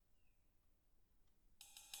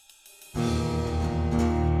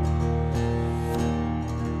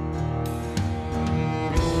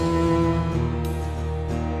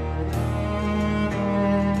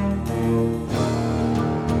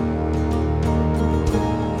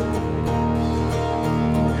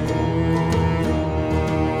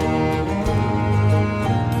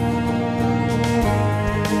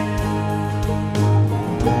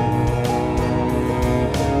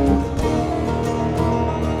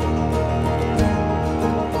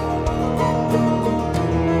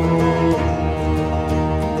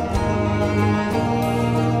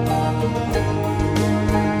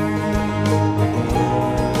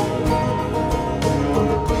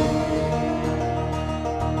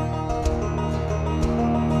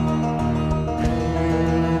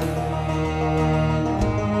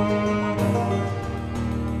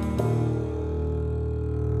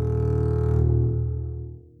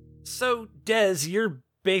Des, you're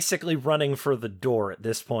basically running for the door at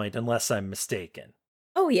this point, unless I'm mistaken.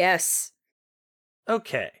 Oh, yes.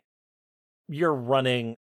 Okay. You're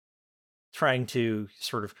running, trying to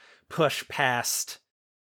sort of push past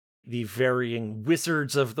the varying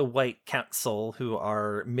wizards of the White Council who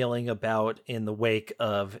are milling about in the wake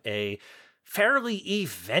of a fairly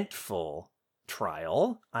eventful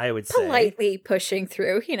trial, I would say. Politely pushing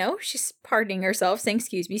through, she's pardoning herself, saying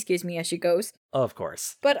excuse me as she goes. Of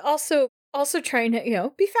course. But also trying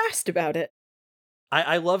to, be fast about it.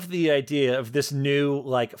 I love the idea of this new,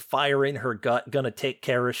 fire in her gut, gonna take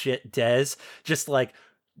care of shit Des, just,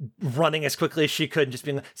 running as quickly as she could and just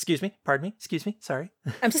being like, excuse me, pardon me, excuse me, sorry.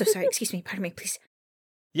 I'm so sorry, excuse me, pardon me, please.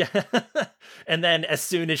 Yeah. And then as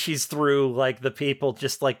soon as she's through, the people,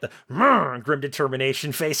 just the grim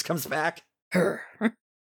determination face comes back.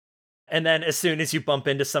 And then as soon as you bump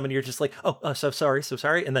into someone, you're just like, oh, so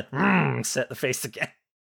sorry. And then set the face again.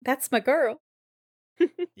 That's my girl.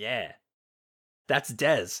 Yeah. That's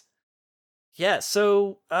Des. Yeah,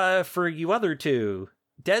 so for you other two,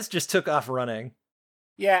 Des just took off running.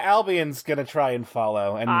 Yeah, Albion's gonna try and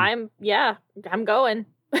follow. And I'm going.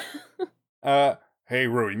 Hey,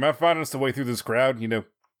 Ro, you mind finding us the way through this crowd?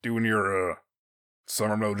 Doing your,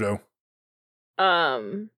 summer mojo?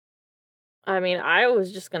 I mean, I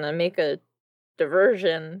was just gonna make a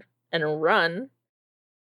diversion and run.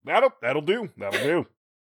 That'll do.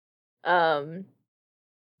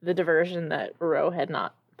 The diversion that Ro had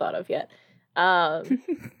not thought of yet.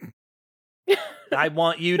 I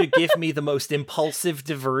want you to give me the most impulsive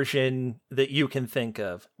diversion that you can think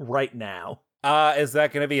of right now. Is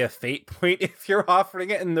that going to be a fate point if you're offering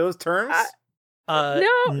it in those terms?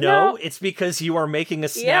 No. It's because you are making a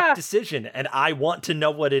snap decision, and I want to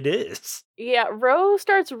know what it is. Yeah, Ro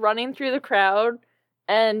starts running through the crowd,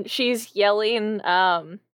 and she's yelling,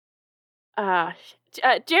 Jeremy,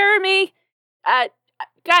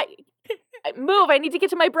 guy, move, I need to get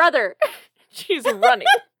to my brother. She's running.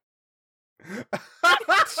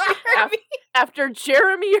 After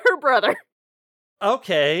Jeremy, her brother.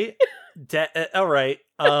 Okay. All right.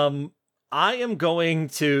 I am going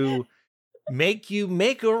to make you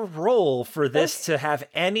make a roll for this to have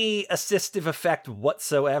any assistive effect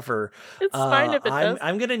whatsoever. It's fine if it does.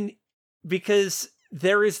 I'm going to, because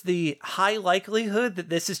there is the high likelihood that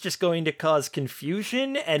this is just going to cause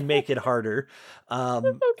confusion and make it harder.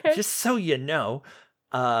 Okay. Just so you know.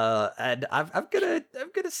 And I'm gonna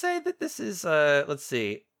say that this is let's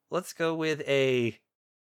see. Let's go with a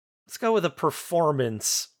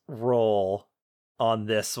performance roll on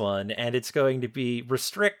this one, and it's going to be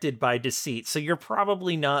restricted by deceit. So you're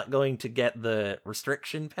probably not going to get the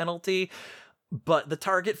restriction penalty, but the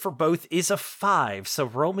target for both is a 5. So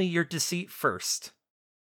roll me your deceit first.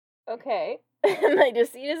 Okay. My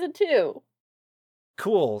deceit is a 2.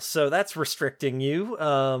 Cool. So that's restricting you.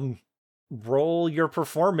 Roll your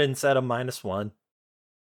performance at a -1.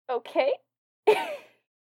 Okay.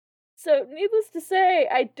 So, needless to say,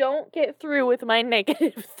 I don't get through with my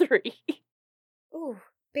 -3. Ooh,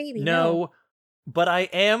 baby. No, but I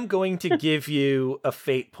am going to give you a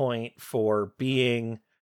fate point for being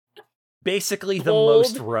basically the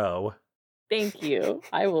most Ro. Thank you.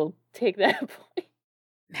 I will take that point.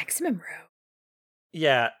 Maximum Ro.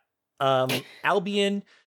 Yeah. Albion,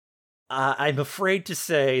 I'm afraid to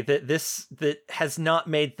say that that has not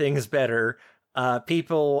made things better.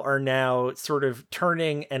 People are now sort of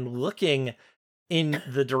turning and looking in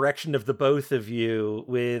the direction of the both of you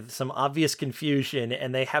with some obvious confusion,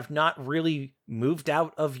 and they have not really moved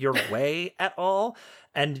out of your way at all.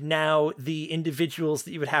 And now the individuals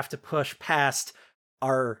that you would have to push past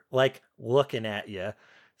are looking at you.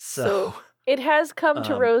 So it has come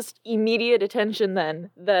to Ro's immediate attention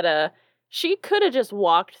then that she could have just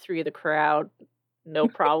walked through the crowd, no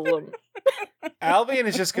problem. Albion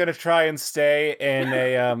is just going to try and stay in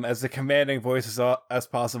a as commanding voice as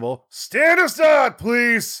possible. Stand aside,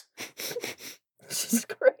 please! This is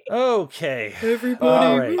great. Okay. Everybody.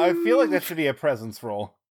 All right. I feel like that should be a presence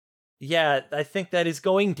roll. Yeah, I think that is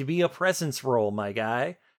going to be a presence roll, my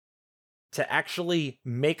guy. To actually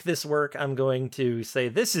make this work, I'm going to say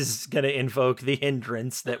this is going to invoke the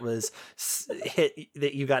hindrance that was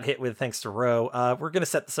that you got hit with thanks to Ro. We're going to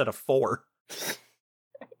set this at a 4.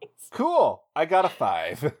 Cool. I got a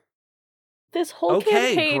 5. This whole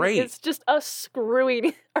campaign great. is just us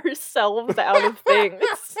screwing ourselves out of things.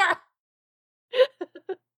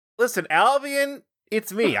 Listen, Albion,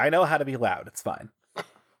 it's me. I know how to be loud. It's fine.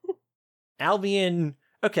 Albion.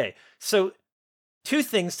 Okay, so 2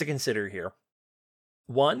 things to consider here.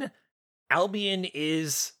 1, Albion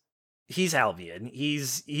he's Albion.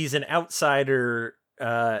 He's an outsider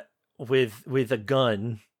with a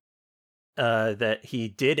gun. that he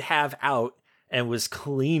did have out and was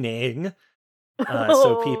cleaning.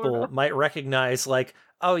 So people might recognize, like,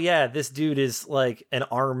 oh yeah, this dude is like an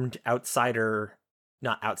armed outsider,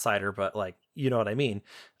 not outsider, but like, you know what I mean,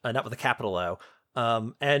 not with a capital O.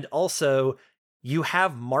 And also, you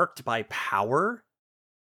have marked by power.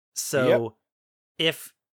 So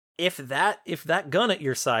if that gun at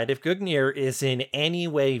your side, if Gugnir is in any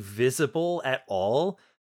way visible at all,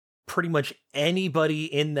 pretty much anybody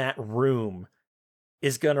in that room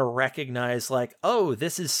is going to recognize, like, oh,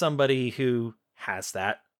 this is somebody who has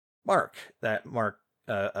that mark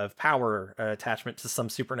of power attachment to some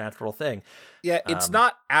supernatural thing. Yeah, it's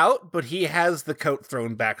not out, but he has the coat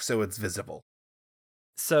thrown back so it's visible.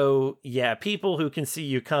 So, yeah, people who can see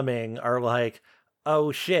you coming are like,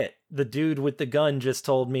 oh shit, the dude with the gun just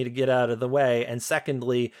told me to get out of the way. And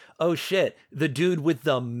secondly, oh shit, the dude with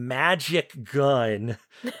the magic gun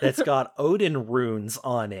that's got Odin runes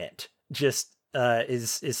on it just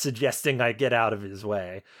is suggesting I get out of his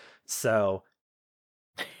way. So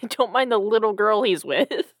don't mind the little girl he's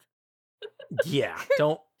with. Yeah,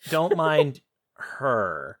 don't mind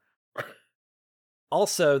her.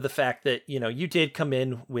 Also, the fact that, you did come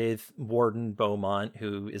in with Warden Beaumont,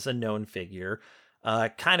 who is a known figure,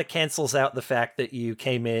 kind of cancels out the fact that you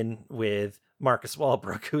came in with Marcus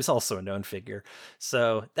Walbrook, who's also a known figure.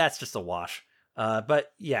 So that's just a wash.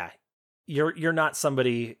 But yeah, you're not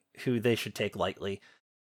somebody who they should take lightly.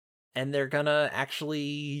 And they're gonna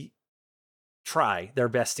actually try their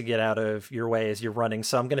best to get out of your way as you're running.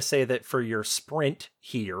 So I'm gonna say that for your sprint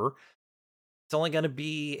here, it's only going to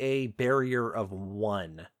be a barrier of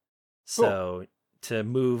 1. So to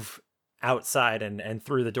move outside and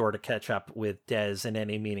through the door to catch up with Dez in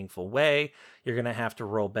any meaningful way, you're going to have to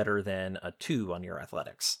roll better than a 2 on your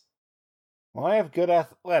athletics. Well, I have good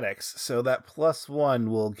athletics, so that +1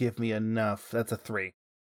 will give me enough. That's a 3.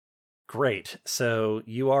 Great. So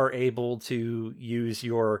you are able to use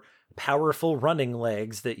your powerful running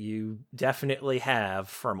legs that you definitely have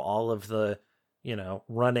from all of the,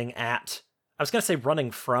 running at... I was going to say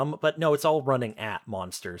running from, but no, it's all running at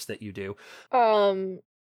monsters that you do. I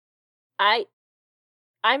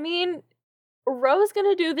mean, Ro's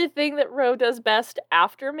gonna do the thing that Ro does best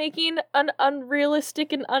after making an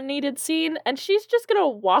unrealistic and unneeded scene, and she's just gonna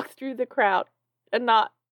walk through the crowd and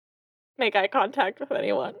not make eye contact with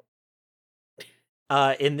anyone.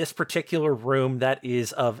 In this particular room, that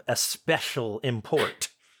is of a special import.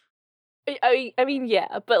 I mean,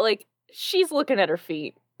 yeah, but like, she's looking at her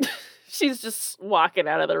feet. She's just walking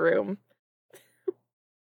out of the room.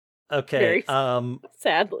 Okay.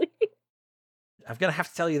 Sadly. I'm going to have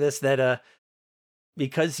to tell you this, that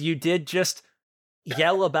because you did just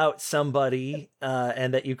yell about somebody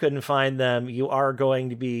and that you couldn't find them, you are going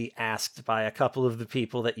to be asked by a couple of the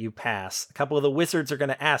people that you pass. A couple of the wizards are going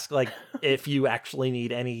to ask, like, if you actually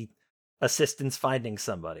need any assistance finding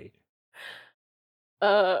somebody.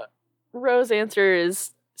 Ro's answer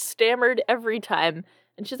is stammered every time.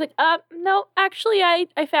 And she's like, no, actually,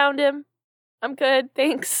 I found him. I'm good,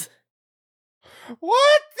 thanks.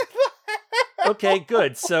 What? Okay,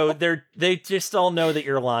 good. So they just all know that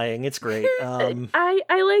you're lying. It's great. I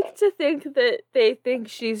like to think that they think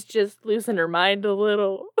she's just losing her mind a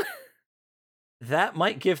little. That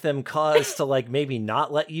might give them cause to, like, maybe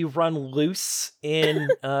not let you run loose in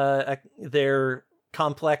their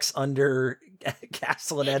complex under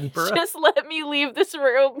Castle in Edinburgh. Just let me leave this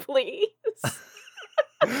room, please.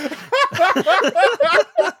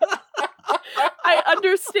 I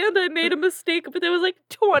understand I made a mistake, but that was like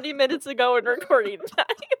 20 minutes ago in recording time.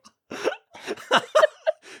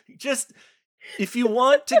 Just, if you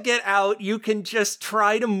want to get out, you can just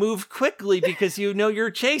try to move quickly because you know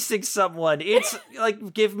you're chasing someone. It's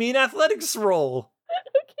like, give me an athletics roll.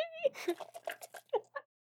 Okay.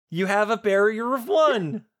 You have a barrier of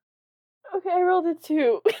 1. Okay, I rolled a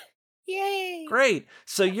 2. Yay! Great.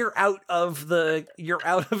 So you're out of the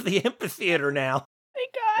amphitheater now.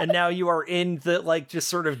 Thank God. And now you are in the, like, just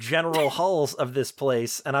sort of general halls of this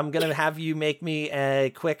place. And I'm going to have you make me a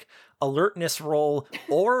quick alertness roll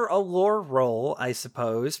or a lore roll, I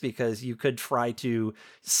suppose, because you could try to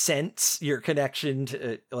sense your connection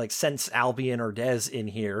to, like, sense Albion or Dez in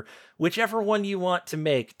here. Whichever one you want to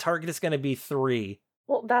make. Target is going to be 3.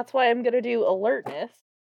 Well, that's why I'm going to do alertness.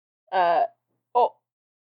 That's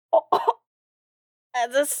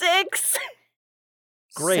a 6.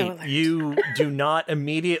 Great. So You do not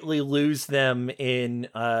immediately lose them in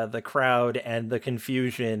the crowd and the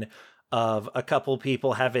confusion of a couple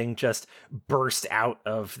people having just burst out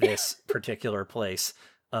of this particular place.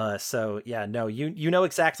 So yeah, no, you know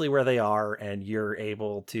exactly where they are and you're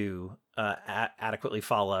able to adequately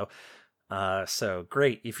follow. So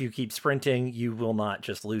great. If you keep sprinting, you will not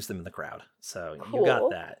just lose them in the crowd. So you Cool. got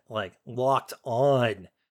that. Like, locked on.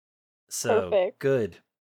 So Perfect. good.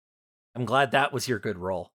 I'm glad that was your good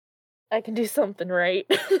roll. I can do something right.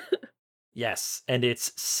 Yes, and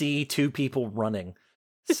it's see two people running.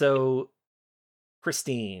 So,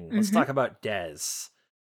 Christine, let's Mhm. talk about Dez.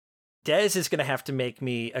 Dez is going to have to make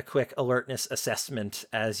me a quick alertness assessment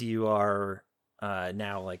as you are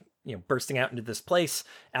now, like, bursting out into this place.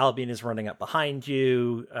 Albion is running up behind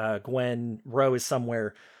you. Gwen Rowe is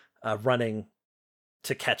somewhere running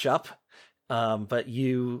to catch up. But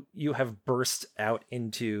you have burst out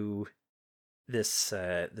into this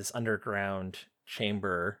underground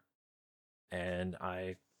chamber, and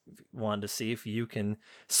I wanted to see if you can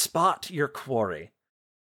spot your quarry.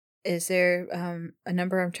 Is there a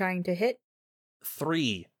number I'm trying to hit?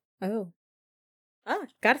 3. Oh. Ah,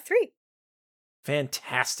 got a 3.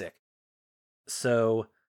 Fantastic. So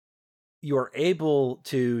you're able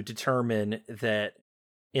to determine that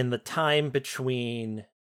in the time between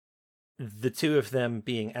the two of them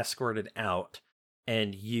being escorted out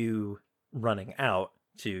and you running out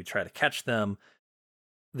to try to catch them,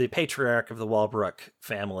 the patriarch of the Walbrook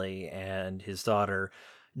family and his daughter,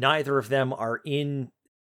 neither of them are in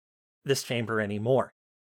this chamber anymore.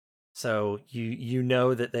 So you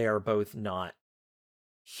know that they are both not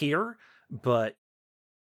here, but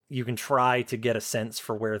you can try to get a sense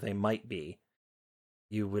for where they might be.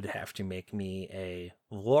 You would have to make me a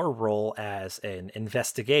lore roll as an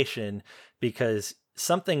investigation, because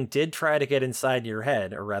something did try to get inside your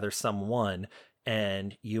head, or rather someone,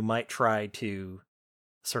 and you might try to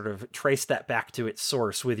sort of trace that back to its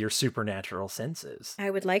source with your supernatural senses.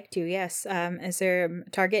 I would like to, yes. Is there a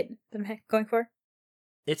target that I'm going for?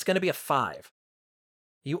 It's going to be a 5.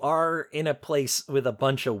 You are in a place with a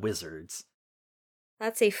bunch of wizards.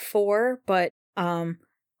 That's a 4, but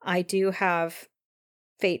I do have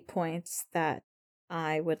fate points that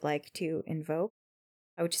I would like to invoke.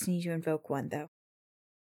 I would just need to invoke one, though.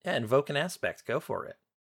 Yeah, invoke an aspect. Go for it.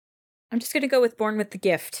 I'm just going to go with Born with the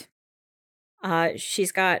Gift.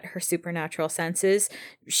 She's got her supernatural senses.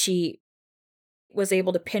 She was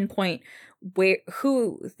able to pinpoint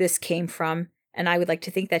who this came from, and I would like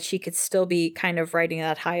to think that she could still be kind of riding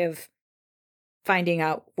that high of finding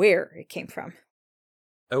out where it came from.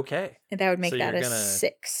 Okay. And that would make So that you're a gonna-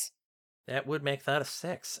 6. That would make that a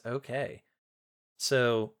 6. Okay.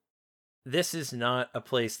 So this is not a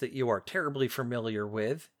place that you are terribly familiar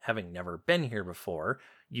with, having never been here before.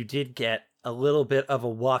 You did get a little bit of a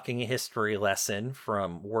walking history lesson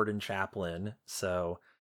from Warden Chaplin, so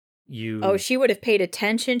you... Oh, she would have paid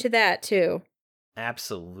attention to that, too.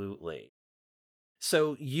 Absolutely.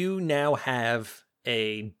 So you now have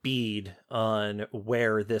a bead on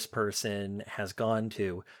where this person has gone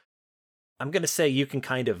to. I'm going to say you can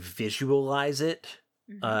kind of visualize it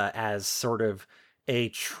as sort of a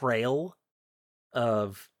trail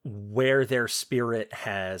of where their spirit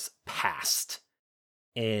has passed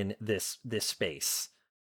in this space.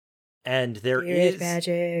 And there Spirit is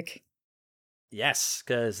magic. Yes,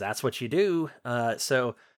 because that's what you do.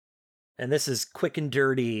 So, and this is quick and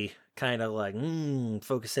dirty, kind of like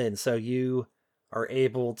focus in. So you are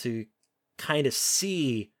able to kind of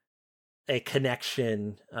see a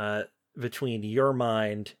connection between your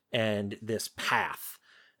mind and this path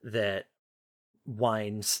that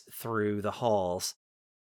winds through the halls,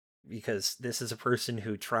 because this is a person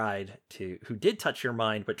who did touch your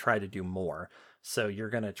mind but tried to do more. So you're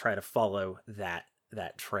going to try to follow that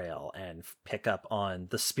trail and pick up on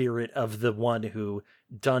the spirit of the one who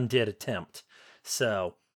did attempt.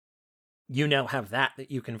 So you now have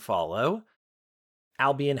that you can follow.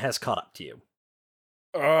 Albion has caught up to you.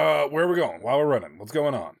 Where are we going? While we're running, what's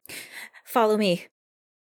going on? Follow me.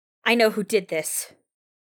 I know who did this.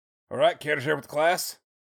 All right, care to share with the class?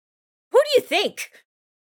 Who do you think?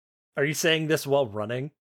 Are you saying this while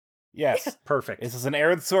running? Yes. Perfect. This is an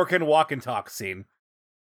Aaron Sorkin walk and talk scene.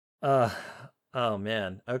 Oh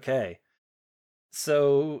man. Okay.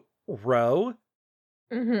 So, Ro,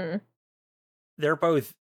 Mm-hmm. they're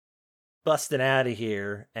both busting out of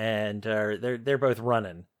here, and they're both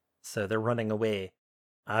running. So they're running away.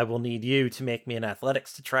 I will need you to make me an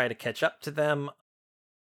athletics to try to catch up to them.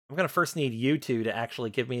 I'm going to first need you two to actually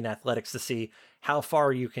give me an athletics to see how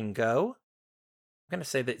far you can go. I'm going to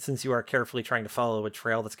say that since you are carefully trying to follow a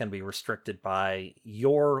trail, that's going to be restricted by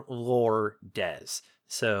your lore, Des.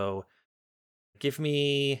 So give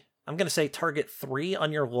me, I'm going to say target 3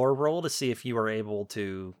 on your lore roll to see if you are able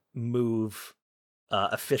to move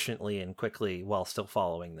efficiently and quickly while still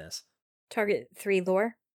following this. Target 3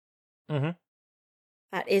 lore. Mm-hmm.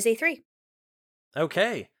 That is a 3.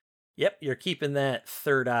 Okay. Yep, you're keeping that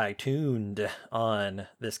third eye tuned on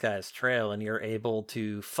this guy's trail, and you're able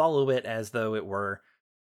to follow it as though it were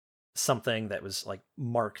something that was like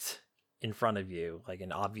marked in front of you, like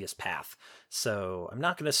an obvious path. So I'm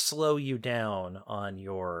not going to slow you down on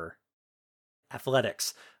your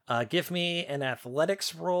athletics. Give me an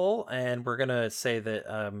athletics roll, and we're going to say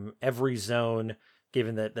that every zone,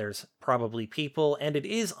 given that there's probably people, and it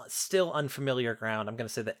is still unfamiliar ground, I'm going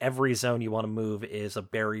to say that every zone you want to move is a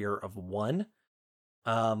barrier of 1.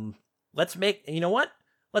 Let's make, you know what?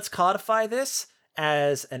 Let's codify this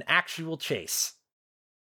as an actual chase.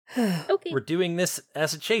 Okay. We're doing this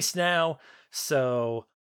as a chase now, so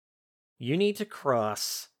you need to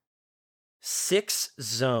cross 6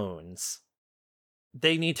 zones.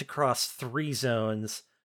 They need to cross 3 zones.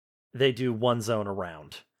 They do 1 zone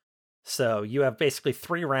around. So you have basically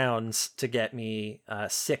 3 rounds to get me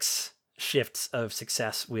 6 shifts of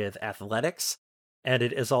success with athletics, and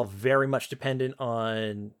it is all very much dependent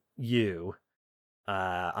on you,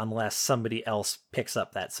 unless somebody else picks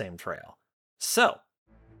up that same trail. So,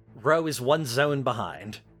 Ro is 1 zone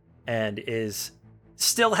behind, and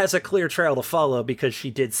still has a clear trail to follow because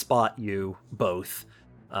she did spot you both.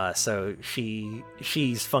 So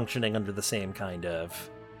she's functioning under the same kind of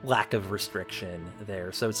lack of restriction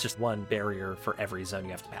there. So it's just 1 barrier for every zone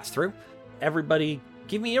you have to pass through. Everybody,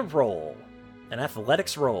 give me a roll. An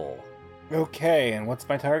athletics roll. Okay, and what's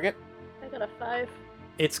my target? I got a 5.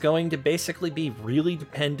 It's going to basically be really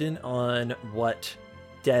dependent on what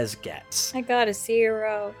Des gets. I got a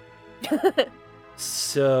 0.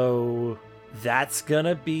 So that's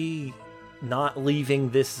gonna be not leaving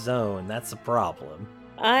this zone. That's a problem.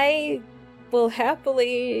 I will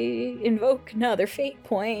happily invoke another fate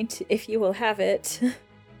point if you will have it.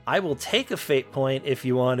 I will take a fate point if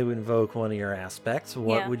you want to invoke one of your aspects.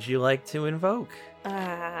 What Yeah. would you like to invoke?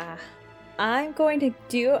 I'm going to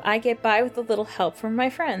do I get by with a little help from my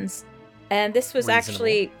friends. And this was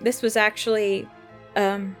actually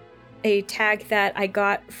a tag that I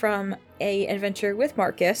got from a adventure with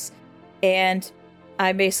Marcus, and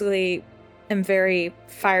I basically am very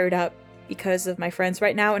fired up because of my friends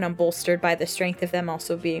right now, and I'm bolstered by the strength of them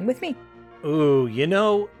also being with me. Ooh,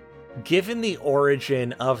 given the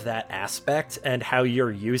origin of that aspect and how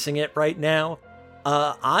you're using it right now,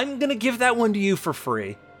 I'm gonna give that one to you for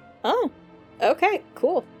free. Oh, okay,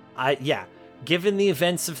 cool. Given the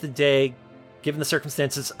events of the day, given the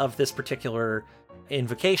circumstances of this particular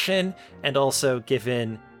invocation, and also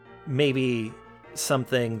given maybe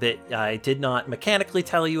something that I did not mechanically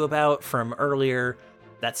tell you about from earlier,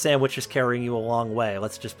 that sandwich is carrying you a long way.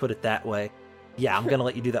 Let's just put it that way. Yeah, I'm gonna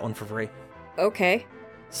let you do that one for free. Okay.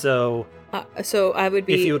 So I would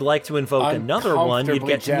be. if you would like to invoke another one, you'd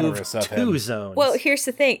get to move generous of 2 him. zones. Well, here's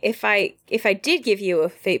the thing. If I did give you a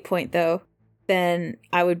fate point, though, then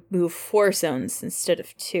I would move 4 zones instead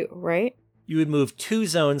of 2, right? You would move 2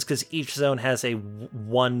 zones because each zone has a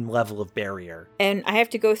 1 level of barrier. And I have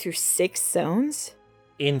to go through 6 zones?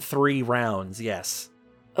 In 3 rounds, yes.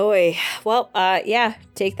 Oy. Well, yeah,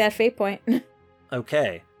 take that fate point.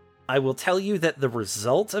 Okay. I will tell you that the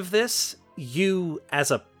result of this, you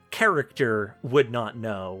as a character would not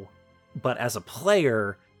know, but as a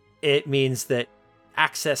player, it means that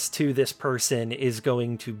access to this person is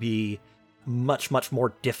going to be much, much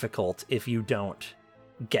more difficult if you don't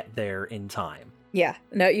get there in time. Yeah,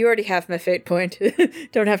 no, you already have my fate point.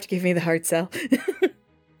 Don't have to give me the hard sell.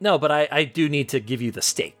 No, but I do need to give you the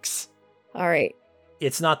stakes. All right.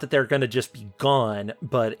 It's not that they're going to just be gone,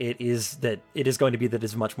 but it is going to be that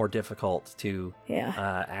it's much more difficult to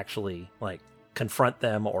Yeah. actually confront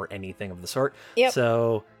them or anything of the sort. Yep.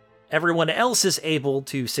 So everyone else is able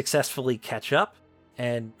to successfully catch up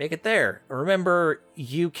and make it there. Remember,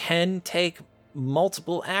 you can take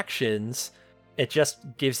multiple actions. It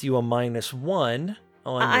just gives you a -1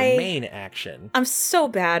 on your main action. I'm so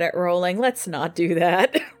bad at rolling. Let's not do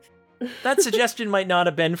that. That suggestion might not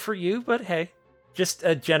have been for you, but hey, just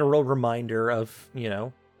a general reminder of,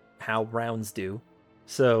 how rounds do.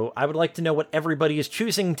 So I would like to know what everybody is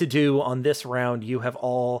choosing to do on this round. You have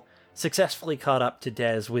all successfully caught up to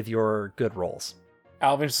Des with your good rolls.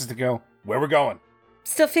 Alvin just to go, where we're going?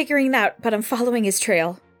 Still figuring it out, but I'm following his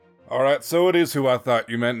trail. Alright, so it is who I thought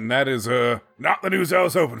you meant, and that is, not the news I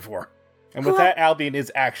was hoping for. And with that, Albion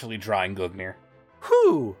is actually drawing Gugnir.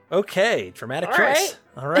 Whew! Okay, dramatic All choice.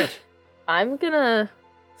 right. All right. I'm gonna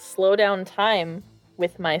slow down time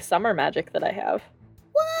with my summer magic that I have.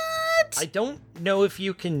 What? I don't know if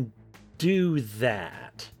you can do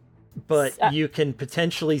that, but you can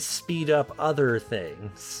potentially speed up other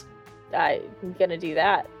things. I'm gonna do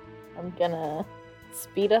that. I'm gonna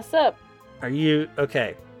speed us up. Are you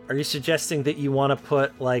Are you suggesting that you want to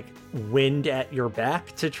put, like, wind at your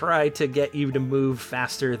back to try to get you to move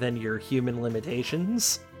faster than your human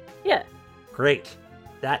limitations? Yeah. Great.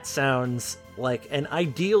 That sounds like an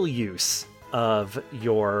ideal use of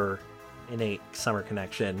your innate summer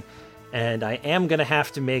connection. And I am going to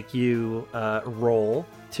have to make you roll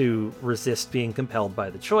to resist being compelled by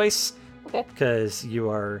the choice. Okay. Because you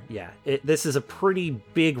are, this is a pretty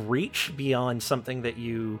big reach beyond something that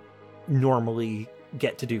you normally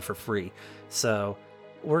get to do for free. So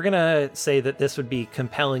we're going to say that this would be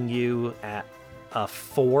compelling you at a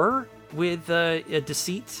 4 with a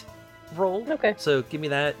deceit roll. Okay. So give me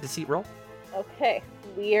that deceit roll. Okay.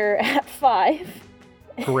 We're at 5.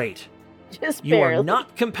 Great. Just You barely. are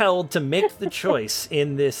not compelled to make the choice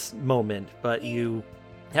in this moment, but you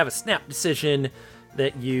have a snap decision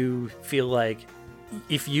that you feel like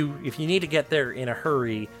if you need to get there in a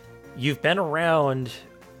hurry, you've been around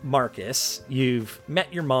Marcus, you've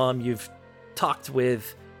met your mom, you've talked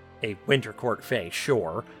with a Winter Court Fae,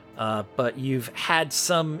 sure, but you've had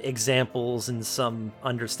some examples and some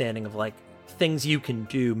understanding of like things you can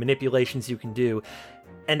do, manipulations you can do,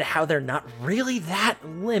 and how they're not really that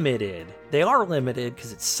limited. They are limited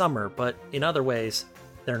because it's summer, but in other ways,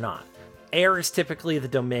 they're not. Air is typically the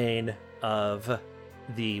domain of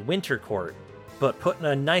the Winter Court, but putting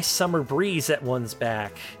a nice summer breeze at one's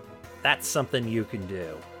back, that's something you can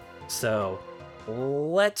do. So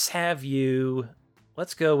let's go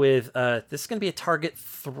with, this is going to be a target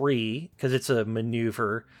 3 because it's a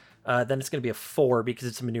maneuver. Then it's going to be a 4 because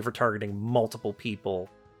it's a maneuver targeting multiple people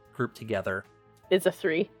grouped together. It's a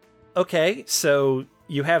 3. Okay, so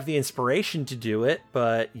you have the inspiration to do it,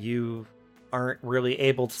 but you aren't really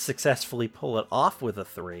able to successfully pull it off with a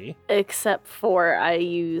 3. Except for I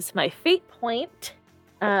use my fate point.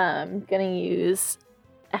 I'm gonna use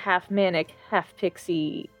a half manic, half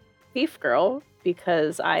pixie thief girl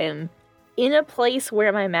because I am in a place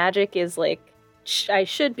where my magic is like I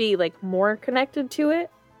should be like more connected to it.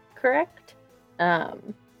 Correct?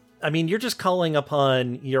 I mean, you're just calling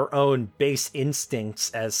upon your own base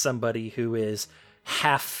instincts as somebody who is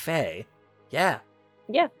half fae. Yeah.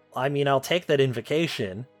 Yeah. I mean, I'll take that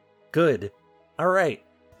invocation. Good. All right.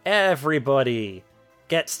 Everybody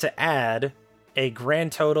gets to add a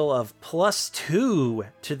grand total of +2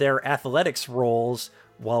 to their athletics rolls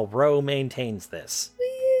while Ro maintains this.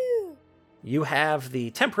 Woo! You have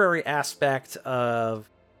the temporary aspect of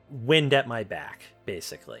wind at my back,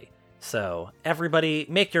 basically. So, everybody,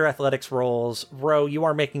 make your athletics rolls. Ro, you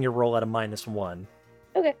are making your roll at a -1.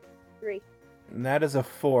 Okay. 3. And that is a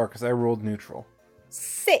 4 because I rolled neutral.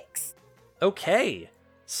 6. Okay.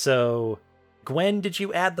 So, Gwen, did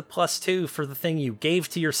you add the +2 for the thing you gave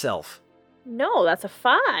to yourself? No, that's a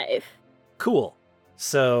 5. Cool.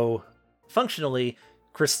 So, functionally,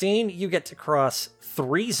 Christine, you get to cross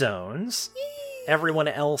 3 zones. Everyone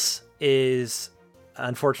else is,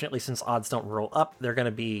 unfortunately, since odds don't roll up, they're going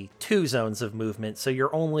to be 2 zones of movement. So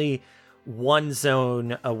you're only 1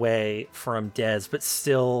 zone away from Des, but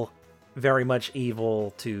still very much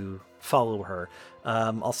able to follow her.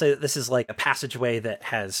 I'll say that this is like a passageway that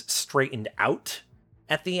has straightened out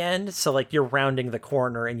at the end. So like you're rounding the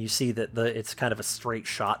corner and you see that it's kind of a straight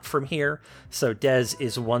shot from here. So Des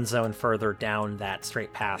is 1 zone further down that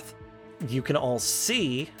straight path. You can all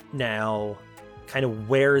see now kind of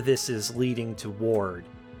where this is leading toward.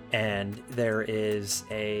 And there is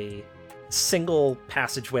a single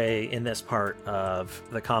passageway in this part of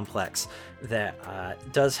the complex that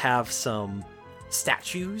does have some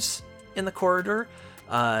statues in the corridor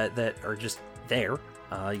that are just there.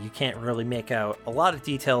 You can't really make out a lot of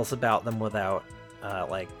details about them without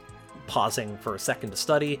like pausing for a second to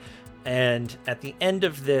study. And at the end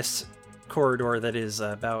of this corridor that is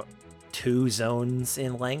about 2 zones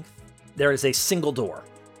in length, there is a single door.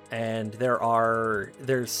 And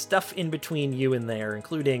there's stuff in between you and there,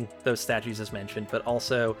 including those statues as mentioned, but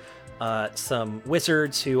also some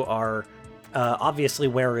wizards who are obviously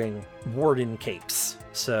wearing warden capes.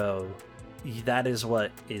 So that is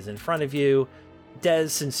what is in front of you. Des,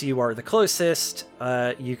 since you are the closest,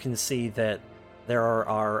 you can see that there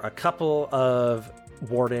are a couple of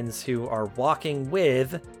wardens who are walking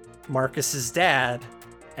with Marcus's dad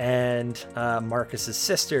and Marcus's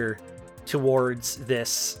sister towards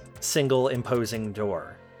this single imposing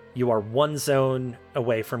door. You are 1 zone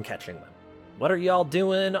away from catching them. What are y'all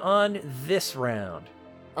doing on this round?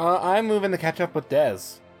 I'm moving to catch up with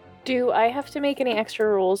Dez. Do I have to make any extra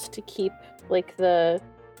rolls to keep like the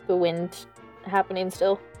wind happening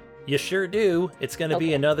still? You sure do. It's going to be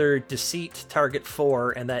Okay. another deceit target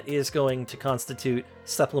 4, and that is going to constitute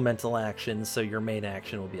supplemental actions, so your main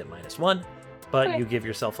action will be at -1, but Okay. you give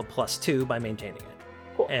yourself a +2 by maintaining it.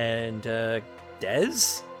 Cool. And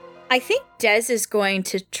Dez? I think Dez is going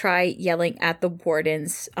to try yelling at the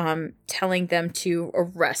wardens, telling them to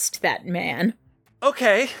arrest that man.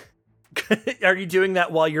 Okay. Are you doing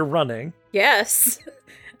that while you're running? Yes.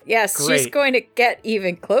 Yes, she's Great. going to get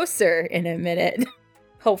even closer in a minute.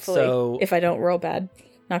 Hopefully, So- if I don't roll bad.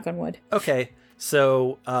 Knock on wood. Okay,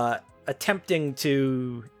 so attempting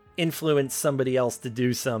to influence somebody else to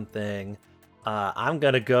do something, I'm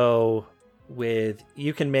gonna go with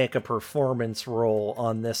you can make a performance roll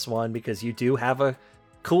on this one because you do have a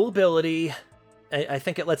cool ability. I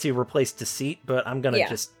think it lets you replace deceit, but I'm gonna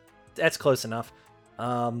that's close enough.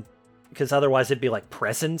 Because otherwise it'd be like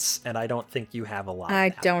presence, and I don't think you have a lot. I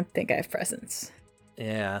of that. don't think I have presence.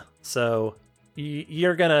 Yeah, so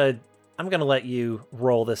I'm gonna let you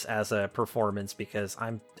roll this as a performance because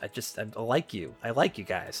I like you. I like you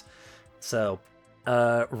guys. So,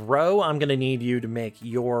 Ro, I'm gonna need you to make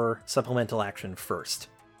your supplemental action first.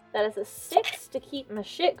 That is a 6 to keep my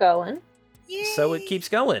shit going. So it keeps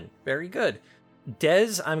going. Very good.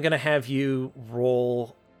 Dez, I'm gonna have you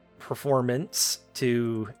roll performance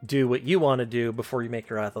to do what you want to do before you make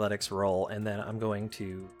your athletics roll, and then I'm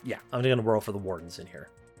gonna roll for the wardens in here.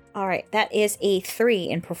 All right, that is a 3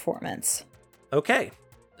 in performance. Okay,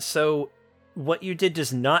 so what you did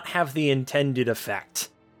does not have the intended effect,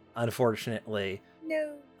 unfortunately.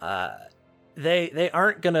 No. They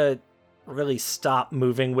aren't gonna really stop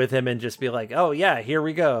moving with him and just be like, oh yeah, here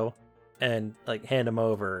we go, and like hand him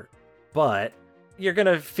over. But you're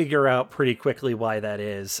gonna figure out pretty quickly why that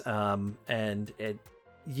is, and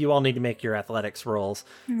you all need to make your athletics rolls.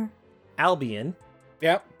 Mhm. Albion,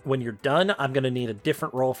 Yep. when you're done, I'm gonna need a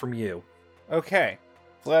different roll from you. Okay.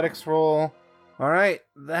 Athletics roll. All right.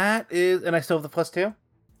 That is, and I still have the +2.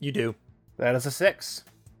 You do. That is a 6.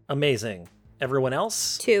 Amazing. Everyone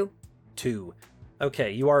else? 2. 2.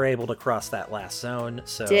 Okay, you are able to cross that last zone.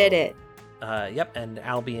 So Did it. Yep, and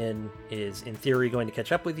Albion is in theory going to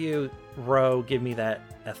catch up with you. Ro, give me that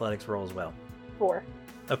athletics roll as well. 4.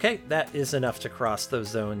 Okay, that is enough to cross those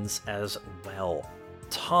zones as well.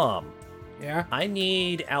 Tom, Yeah. I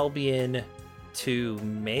need Albion to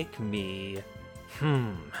make me...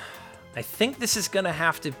 I think this is going to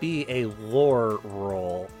have to be a lore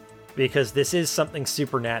roll, because this is something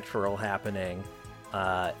supernatural happening,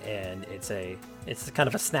 and it's kind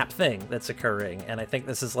of a snap thing that's occurring, and I think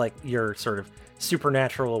this is like your sort of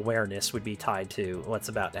supernatural awareness would be tied to what's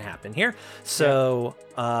about to happen here. So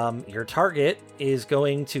your target is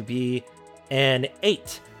going to be an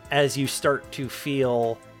 8 as you start to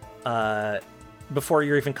feel, before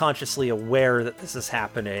you're even consciously aware that this is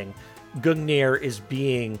happening, Gungnir is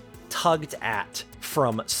being tugged at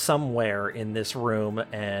from somewhere in this room,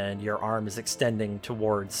 and your arm is extending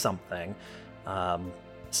towards something.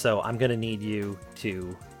 So I'm gonna need you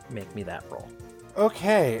to make me that roll.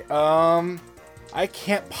 Okay. I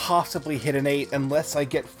can't possibly hit an 8 unless I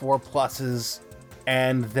get 4 pluses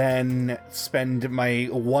and then spend my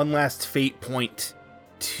one last fate point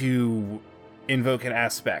to invoke an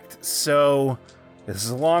aspect. So this is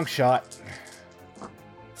a long shot.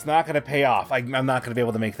 It's not going to pay off. I'm not going to be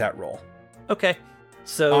able to make that roll. Okay,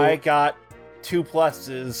 so I got 2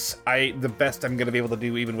 pluses. The best I'm going to be able to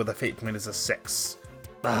do, even with a fate point, is a 6.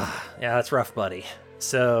 yeah, that's rough, buddy.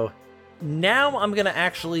 So now I'm gonna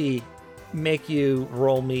actually make you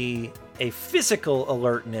roll me a physical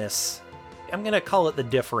alertness. I'm gonna call it the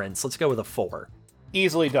difference. Let's go with a 4.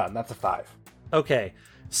 Easily done. That's a 5. Okay,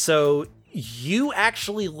 so you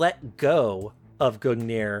actually let go of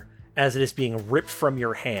Gungnir as it is being ripped from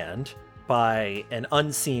your hand by an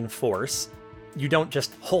unseen force. You don't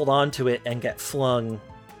just hold on to it and get flung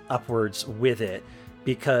upwards with it,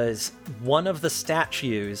 because one of the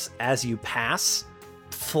statues, as you pass,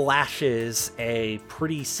 flashes a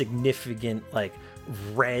pretty significant, like,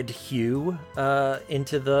 red hue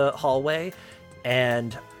into the hallway,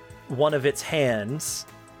 and one of its hands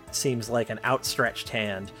seems like an outstretched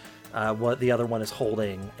hand. The other one is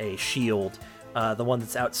holding a shield. The one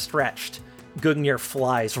that's outstretched, Gungnir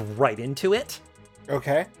flies right into it.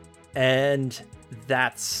 Okay. And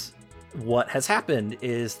that's what has happened,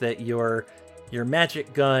 is that your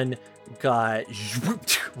magic gun got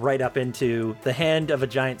right up into the hand of a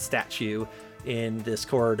giant statue in this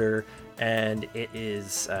corridor, and it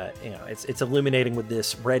is it's illuminating with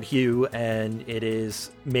this red hue, and it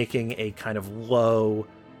is making a kind of low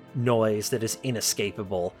noise that is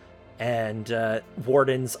inescapable, and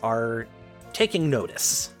wardens are taking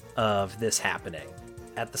notice of this happening.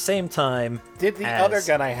 At the same time, Did the other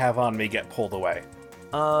gun I have on me get pulled away?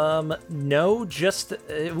 No, just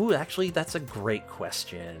actually, that's a great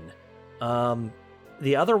question.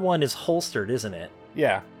 The other one is holstered, isn't it?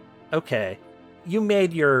 Yeah. Okay. you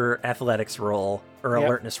made your athletics roll or Yep.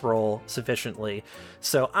 alertness roll sufficiently,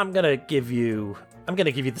 so I'm gonna give you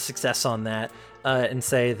the success on that, and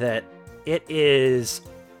say that it is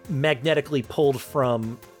magnetically pulled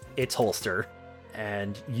from its holster,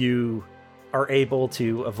 and you are able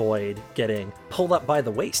to avoid getting pulled up by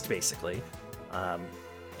the waist, basically.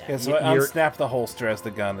 Yeah, so I unsnap the holster as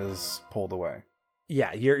the gun is pulled away.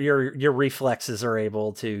 Yeah, your reflexes are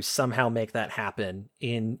able to somehow make that happen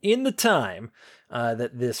in the time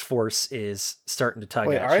that this force is starting to tug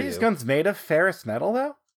Wait, at are you. these guns made of ferrous metal,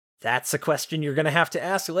 though? That's a question you're going to have to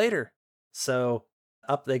ask later. So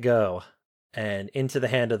up they go and into the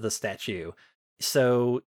hand of the statue.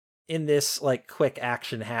 So in this like quick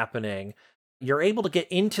action happening, you're able to get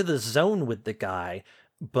into the zone with the guy,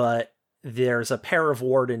 but there's a pair of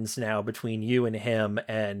wardens now between you and him,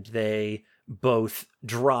 and they both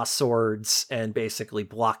draw swords and basically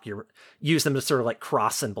use them to sort of like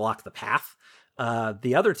cross and block the path.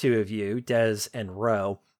 The other two of you, Des and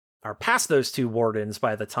Ro, are past those two wardens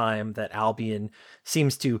by the time that Albion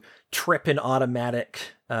seems to trip an automatic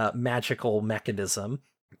magical mechanism.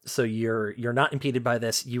 So you're not impeded by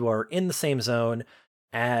this. You are in the same zone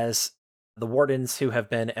as the wardens who have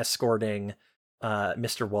been escorting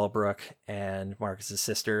Mr. Walbrook and Marcus's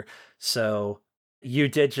sister. So you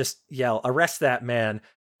did just yell, "Arrest that man!"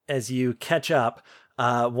 As you catch up.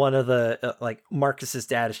 One of the like Marcus's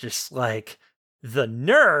dad is just like, the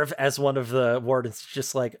nerve, as one of the wardens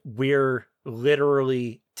just like, "We're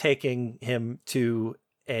literally taking him to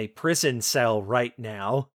a prison cell right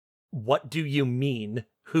now. What do you mean?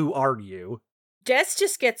 Who are you?" Des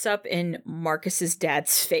just gets up in Marcus's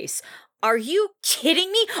dad's face. Are you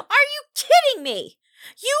kidding me? Are you kidding me?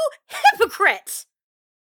 You hypocrite!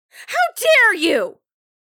 How dare you?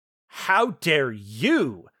 How dare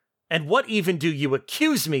you? And what even do you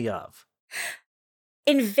accuse me of?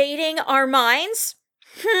 Invading our minds?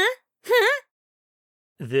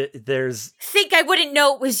 There's... Think I wouldn't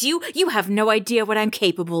know it was you? You have no idea what I'm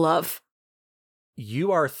capable of.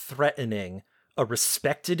 You are threatening a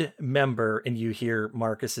respected member, and you hear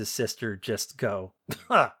Marcus's sister just go,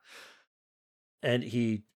 "Huh." And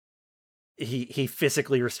he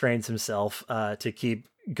physically restrains himself to keep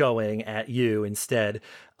going at you instead.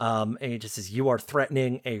 And he just says, "You are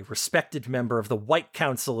threatening a respected member of the White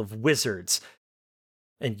Council of Wizards,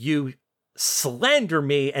 and you slander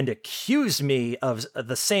me and accuse me of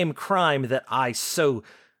the same crime that I so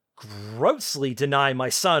grossly deny my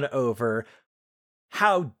son over.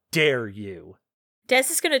 How dare you?" Des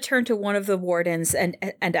is going to turn to one of the wardens and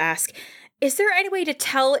ask, is there any way to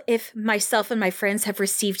tell if myself and my friends have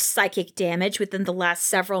received psychic damage within the last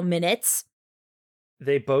several minutes?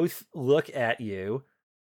 They both look at you,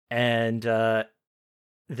 and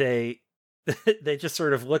they they just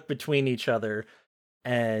sort of look between each other,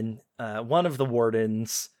 and one of the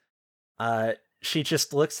wardens, she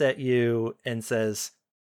just looks at you and says,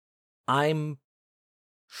 "I'm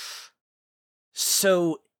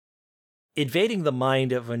so invading the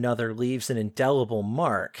mind of another leaves an indelible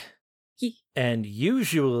mark, and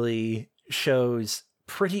usually shows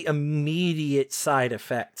pretty immediate side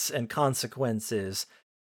effects and consequences,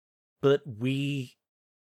 but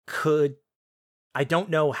I don't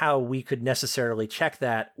know how we could necessarily check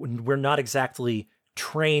that when we're not exactly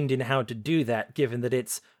trained in how to do that, given that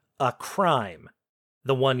it's a crime,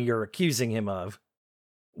 the one you're accusing him of.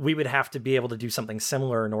 We would have to be able to do something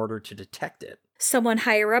similar in order to detect it." Someone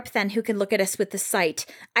higher up then who can look at us with the sight.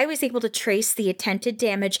 I was able to trace the attempted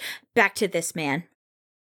damage back to this man.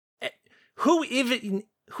 Who even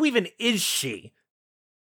is she?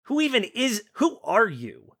 Who are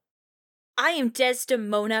you? I am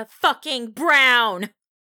Desdemona fucking Brown!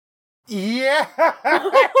 Yes!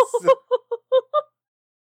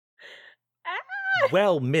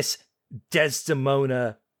 Well, Miss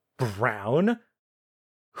Desdemona Brown,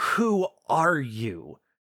 who are you?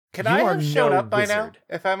 Can You I are have shown no up by now, wizard.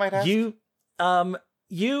 if I might ask?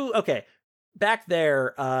 Okay. Back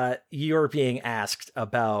there, you're being asked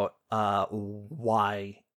about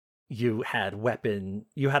why you had a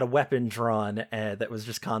weapon drawn that was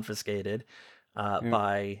just confiscated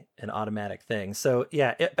by an automatic thing. So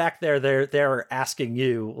yeah, back there, they're asking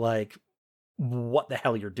you like, what the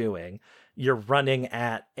hell you're doing. You're running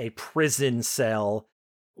at a prison cell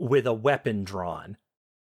with a weapon drawn.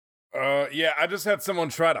 Yeah, I just had someone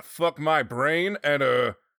try to fuck my brain, and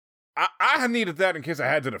I needed that in case I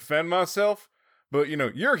had to defend myself. But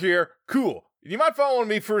you're here, cool. You mind following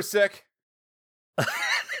me for a sec?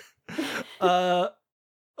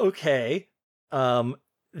 Okay.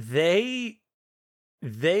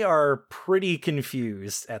 They are pretty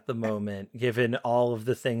confused at the moment, given all of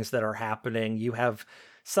the things that are happening. You have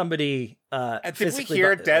somebody Did we physically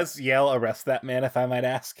hear Des yell, "Arrest that man," if I might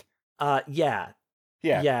ask? Yeah,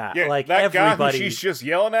 Yeah. like that everybody. guy who she's just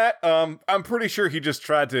yelling at, I'm pretty sure he just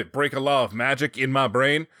tried to break a law of magic in my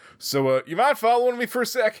brain. So, you mind following me for a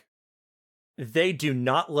sec? They do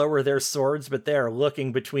not lower their swords, but they are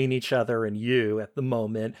looking between each other and you at the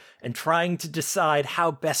moment and trying to decide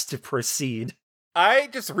how best to proceed. I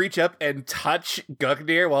just reach up and touch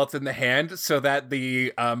Gungnir while it's in the hand, so that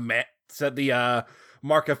the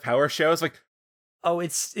mark of power shows. Like, Oh,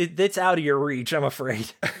 it's out of your reach, I'm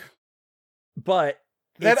afraid. But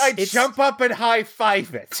then I it's- jump up and high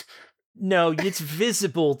five it. No, it's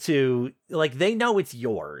visible to, like, they know it's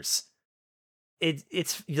yours.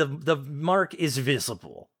 It's the mark is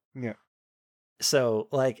visible. Yeah. So,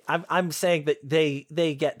 like, I'm saying that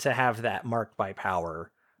they get to have that marked by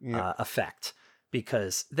power effect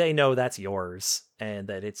because they know that's yours and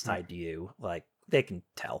that it's tied to you. Like, they can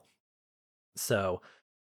tell. So,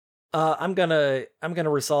 I'm gonna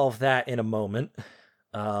resolve that in a moment,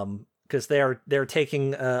 because they're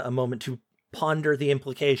taking a moment to ponder the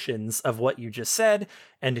implications of what you just said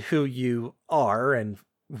and who you are and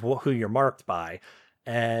who you're marked by.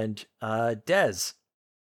 And Des,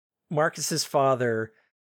 Marcus's father,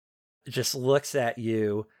 just looks at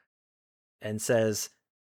you and says,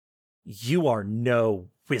 "You are no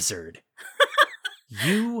wizard.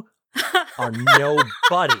 You are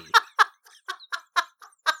nobody."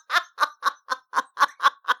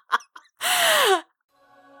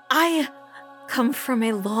 I come from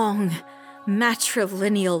a long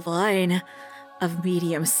matrilineal line of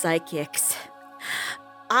medium psychics.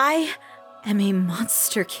 I am a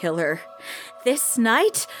monster killer. This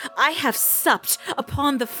night, I have supped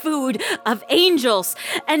upon the food of angels,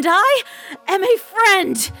 and I am a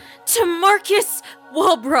friend to Marcus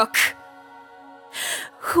Walbrook.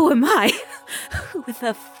 Who am I? Who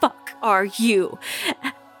the fuck are you?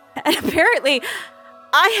 And apparently,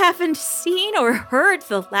 I haven't seen or heard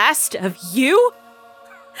the last of you?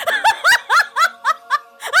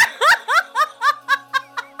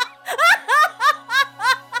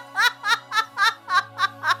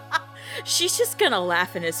 She's just gonna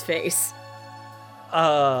laugh in his face.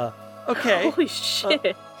 Okay. Holy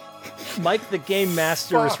shit. Mike, the game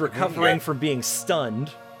master, is Fuck recovering me. from being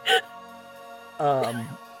stunned.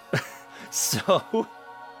 So,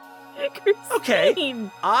 okay.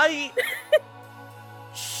 Christine.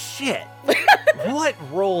 Shit. What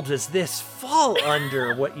role does this fall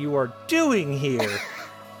under, what you are doing here?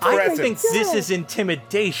 I Presence. think this is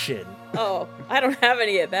intimidation. Oh, I don't have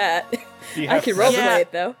any of that. Do you I have can roll Yeah. for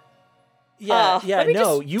it though. Yeah, Let me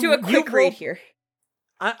no, just you do a quick you read roll- here.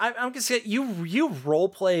 I'm just saying, you role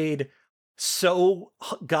played so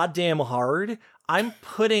goddamn hard. I'm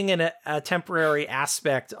putting a temporary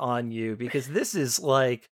aspect on you because this is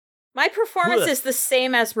like, My performance Ugh. is the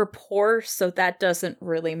same as rapport, so that doesn't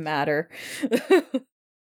really matter.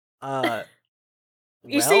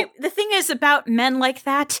 You see, well, the thing is about men like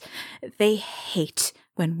that, they hate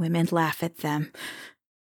when women laugh at them.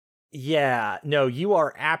 yeah, no, you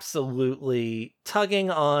are absolutely tugging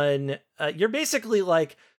on. You're basically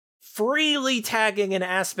like freely tagging an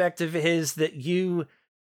aspect of his that you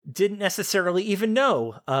didn't necessarily even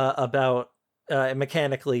know about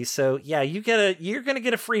mechanically. So yeah, you're gonna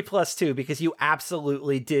get a free +2 because you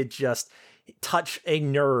absolutely did just touch a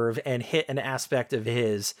nerve and hit an aspect of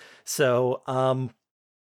his. So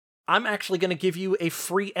I'm actually gonna give you a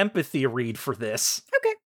free empathy read for this.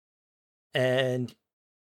 Okay. And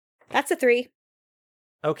That's a 3.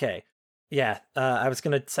 okay. Yeah, I was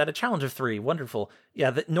going to set a challenge of 3. Wonderful.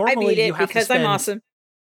 Yeah, I normally beat you it have because to spend, I'm awesome.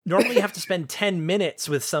 Normally you have to spend 10 minutes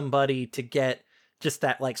with somebody to get just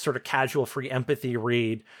that like sort of casual free empathy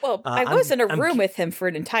read. Well, I I'm- was in a I'm- room with him for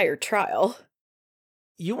an entire trial.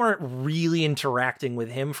 You weren't really interacting with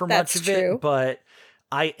him for That's much of true. it, but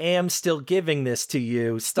I am still giving this to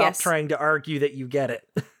you. Stop Yes. trying to argue that you get it.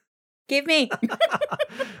 Give me.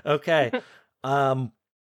 Okay.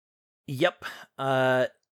 Yep.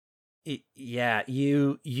 Yeah,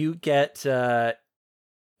 you get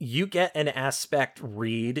an aspect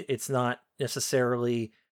read. It's not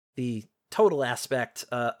necessarily the total aspect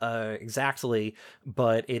exactly,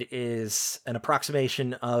 but it is an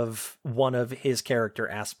approximation of one of his character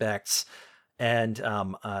aspects, and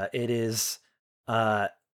it is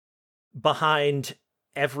behind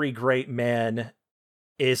every great man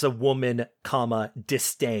is a woman,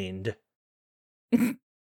 disdained.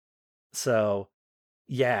 So,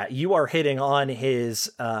 yeah, you are hitting on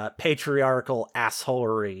his patriarchal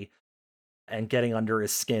assholery and getting under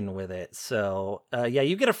his skin with it. So, yeah,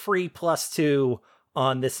 you get a free +2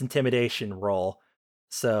 on this intimidation roll.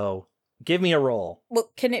 So, give me a roll.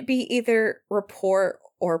 Well, can it be either rapport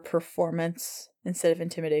or performance instead of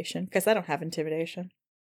intimidation? Because I don't have intimidation.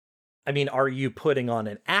 I mean, are you putting on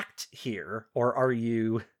an act here, or are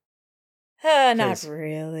you? Not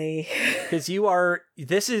really. Because you are.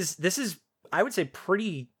 This is. I would say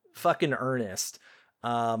pretty fucking earnest.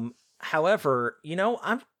 However,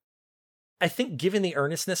 I think given the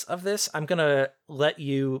earnestness of this, I'm gonna let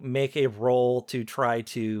you make a roll to try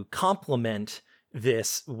to complement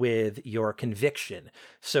this with your conviction.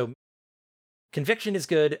 So conviction is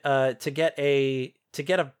good. To get a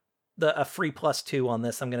free +2 on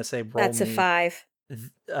this, I'm gonna say roll. That's a 5.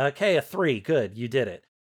 Okay, a 3. Good, you did it.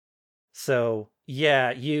 So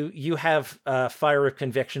yeah, you have fire of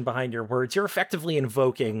conviction behind your words. You're effectively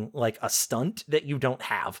invoking like a stunt that you don't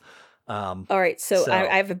have. All right, so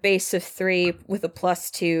I have a base of 3 with a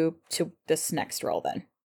 +2 to this next roll then.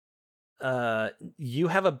 You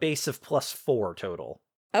have a base of +4 total.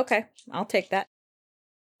 Okay, I'll take that.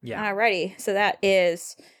 Yeah. Alrighty, so that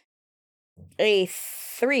is a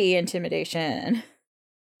 3 intimidation.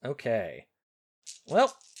 Okay.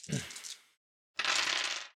 Well,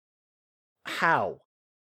 how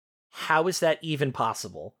is that even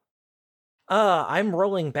possible? I'm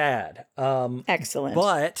rolling bad. Excellent.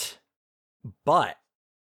 But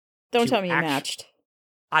don't tell me you matched.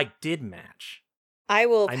 I did match. I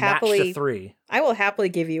matched a 3. I will happily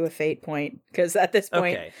give you a fate point because at this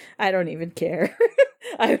point, I don't even care.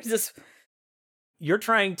 I was just. You're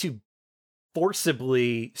trying to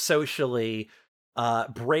forcibly, socially,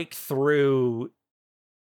 break through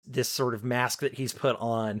this sort of mask that he's put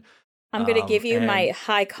on. I'm going to give you my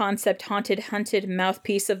high concept hunted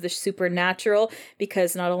mouthpiece of the supernatural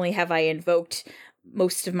because not only have I invoked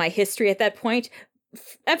most of my history at that point,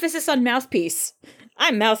 emphasis on mouthpiece.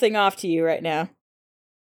 I'm mouthing off to you right now.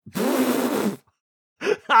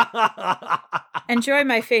 Enjoy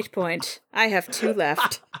my fate point. I have 2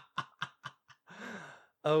 left.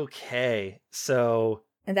 Okay, so...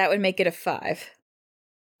 And that would make it a 5.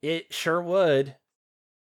 It sure would.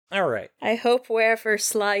 All right. I hope wherever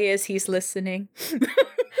Sly is, he's listening.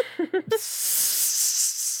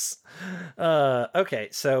 Okay,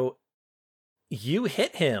 so you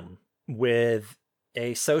hit him with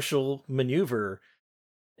a social maneuver,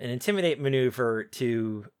 an intimidate maneuver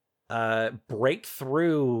to break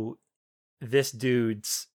through this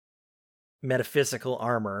dude's metaphysical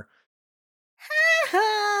armor.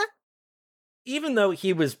 Even though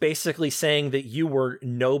he was basically saying that you were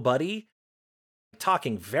nobody,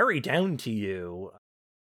 talking very down to you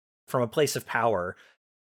from a place of power,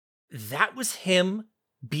 that was him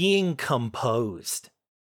being composed.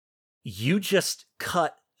 You just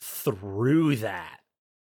cut through that.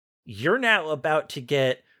 You're now about to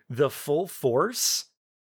get the full force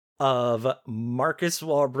of Marcus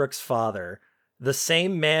Walbrook's father, the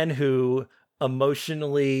same man who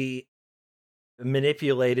emotionally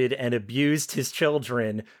manipulated and abused his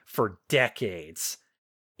children for decades,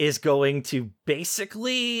 is going to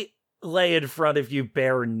basically lay in front of you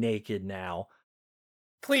bare naked now.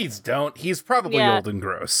 Please don't. He's probably old and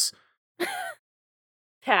gross.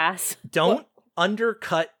 Pass. Don't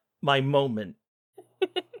undercut my moment.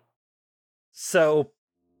 So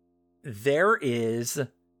there is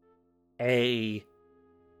a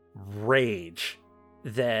rage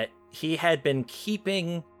that he had been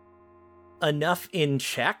keeping enough in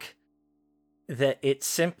check that it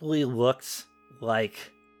simply looked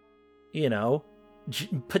like,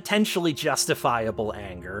 potentially justifiable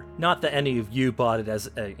anger. Not that any of you bought it as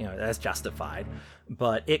as justified,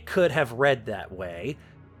 but it could have read that way.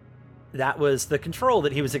 That was the control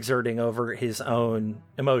that he was exerting over his own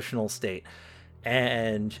emotional state.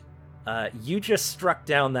 And you just struck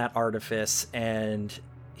down that artifice, and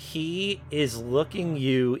he is looking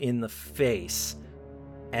you in the face,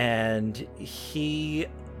 and he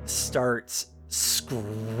starts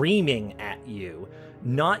screaming at you.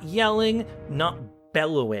 Not yelling, not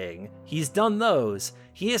bellowing. He's done those.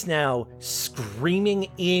 He is now screaming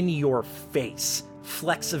in your face.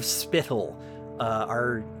 Flecks of spittle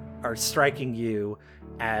are striking you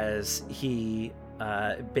as he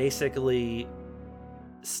basically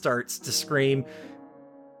starts to scream,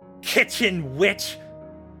 "Kitchen witch!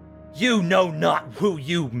 You know not who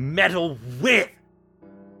you meddle with!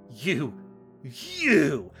 You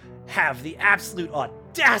have the absolute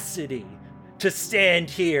audacity to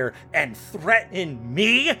stand here and threaten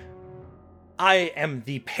me? I am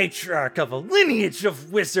the patriarch of a lineage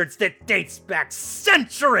of wizards that dates back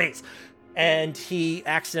centuries!" And he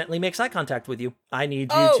accidentally makes eye contact with you. I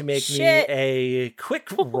need you to make me a quick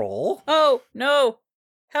roll. Oh, no.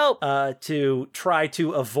 Help. To try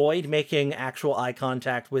to avoid making actual eye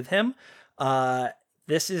contact with him.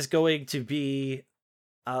 This is going to be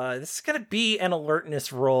This is going to be an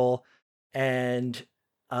alertness roll, and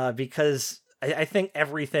because I think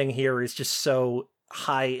everything here is just so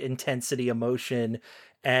high intensity emotion,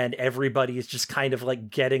 and everybody is just kind of like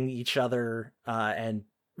getting each other and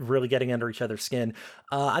really getting under each other's skin.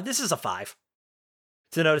 This is a 5.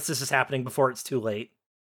 To notice this is happening before it's too late.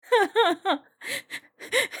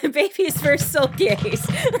 Baby's first soul gaze.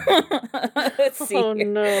 Let's see. Oh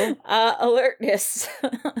no. Alertness.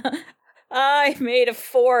 I made a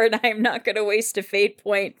 4 and I'm not going to waste a fate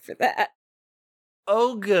point for that.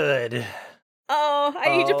 Oh, good. Oh,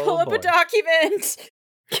 I need to pull up boy. a document.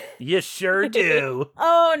 You sure do.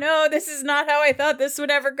 Oh no, this is not how I thought this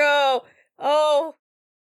would ever go. Oh.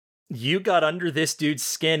 You got under this dude's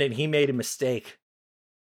skin and he made a mistake.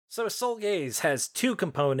 So Soul Gaze has 2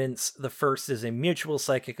 components. The first is a mutual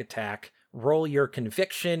psychic attack. Roll your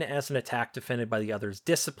conviction as an attack defended by the other's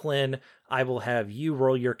discipline. I will have you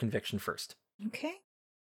roll your conviction first. Okay.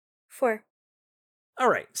 4. All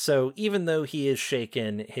right, so even though he is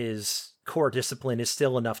shaken, his core discipline is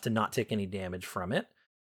still enough to not take any damage from it.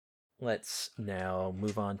 Let's now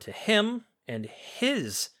move on to him and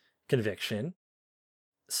his conviction.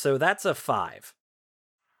 So that's a 5.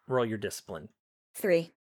 Roll your discipline.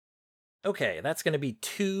 3. Okay, that's going to be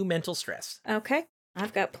 2 mental stress. Okay.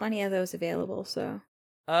 I've got plenty of those available, so.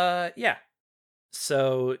 Yeah.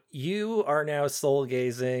 So you are now soul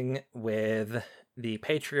gazing with the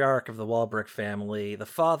patriarch of the Walbrook family, the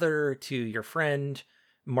father to your friend,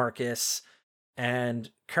 Marcus,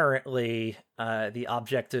 and currently the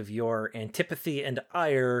object of your antipathy and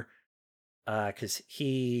ire, because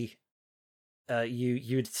you'd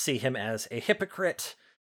see him as a hypocrite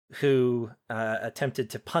who attempted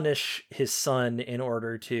to punish his son in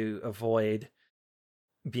order to avoid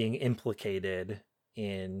being implicated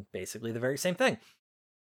in basically the very same thing.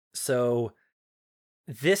 So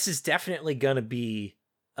this is definitely going to be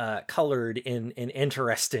colored in an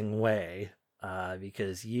interesting way,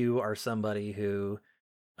 because you are somebody who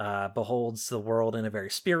beholds the world in a very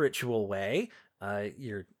spiritual way.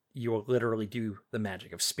 You will literally do the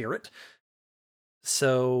magic of spirit.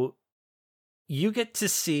 So you get to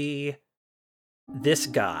see this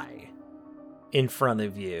guy in front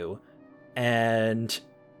of you, and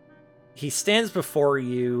he stands before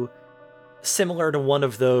you similar to one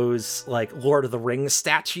of those, like, Lord of the Rings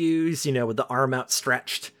statues, you know, with the arm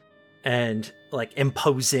outstretched and, like,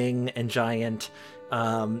 imposing and giant.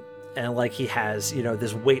 And, like, he has, you know,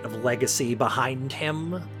 this weight of legacy behind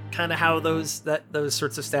him, kind of how those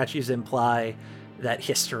sorts of statues imply that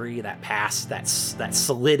history, that past, that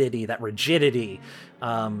solidity, that rigidity,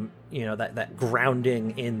 you know, that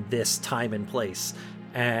grounding in this time and place.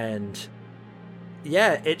 And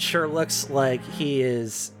yeah, it sure looks like he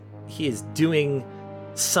is doing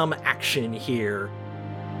some action here,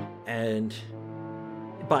 and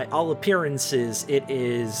by all appearances, it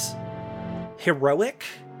is heroic,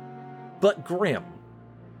 but grim.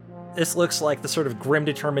 This looks like the sort of grim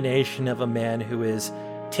determination of a man who is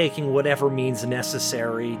taking whatever means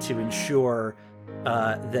necessary to ensure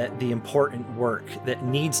that the important work that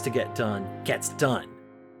needs to get done gets done.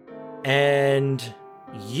 And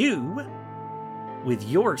you, with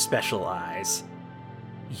your special eyes,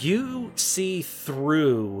 you see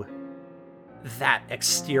through that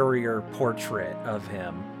exterior portrait of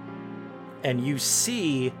him, and you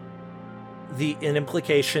see an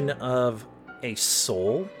implication of a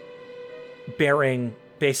soul bearing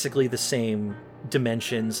basically the same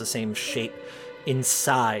dimensions, the same shape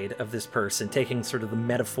inside of this person, taking sort of the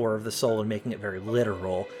metaphor of the soul and making it very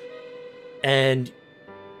literal. And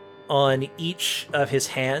on each of his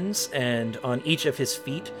hands and on each of his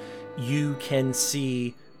feet, you can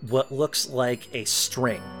see what looks like a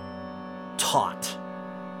string taut,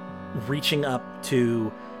 reaching up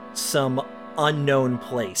to some unknown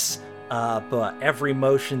place. But every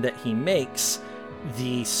motion that he makes,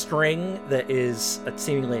 the string that is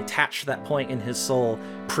seemingly attached to that point in his soul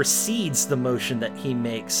precedes the motion that he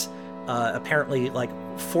makes, apparently like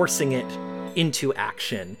forcing it into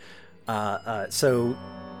action. So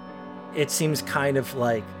it seems kind of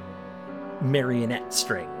like marionette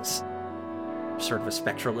strings, sort of a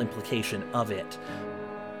spectral implication of it.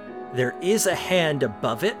 There is a hand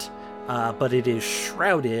above it, but it is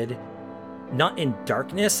shrouded not in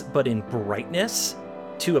darkness, but in brightness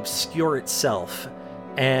to obscure itself.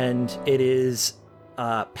 And it is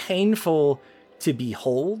painful to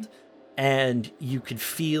behold, and you could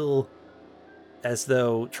feel as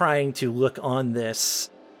though trying to look on this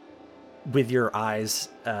with your eyes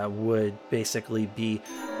would basically be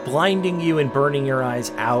blinding you and burning your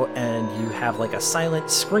eyes out, and you have like a silent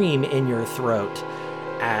scream in your throat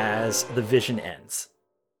as the vision ends.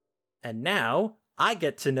 And now I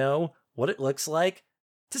get to know what it looks like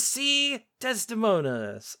to see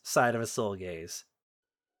Desdemona's side of a soul gaze.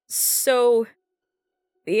 So,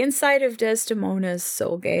 the inside of Desdemona's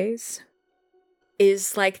soul gaze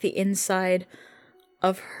is like the inside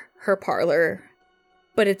of her parlor,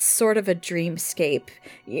 but it's sort of a dreamscape.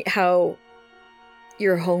 How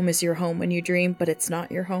your home is your home when you dream, but it's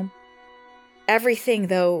not your home. Everything,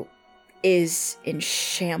 though, is in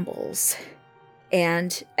shambles,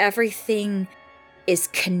 and everything is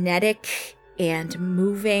kinetic and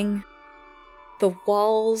moving. The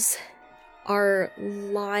walls are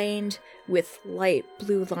lined with light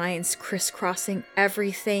blue lines crisscrossing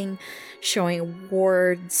everything, showing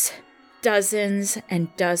wards, dozens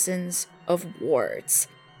and dozens of wards.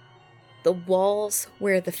 The walls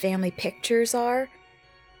where the family pictures are,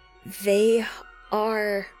 they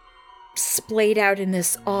are splayed out in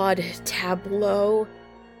this odd tableau.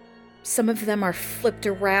 Some of them are flipped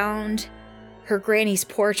around. Her granny's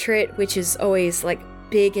portrait, which is always like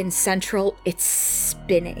big and central, it's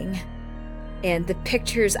spinning. And the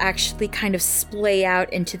pictures actually kind of splay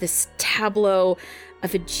out into this tableau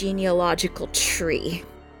of a genealogical tree.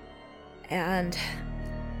 And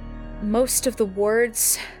most of the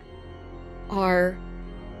wards are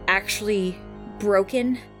actually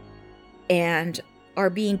broken and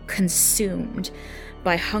are being consumed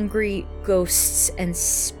by hungry ghosts and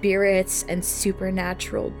spirits and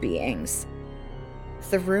supernatural beings.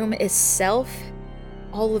 The room itself,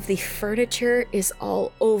 all of the furniture is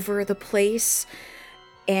all over the place,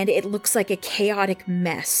 and it looks like a chaotic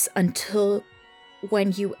mess until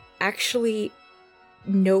when you actually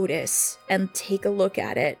notice and take a look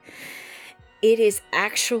at it, it is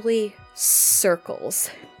actually circles.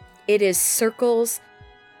 It is circles.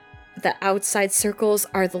 The outside circles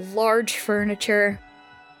are the large furniture,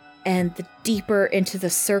 and the deeper into the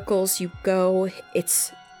circles you go,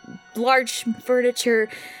 it's large furniture,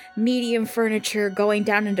 medium furniture, going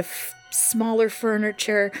down into smaller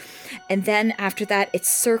furniture, and then after that it's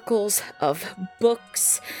circles of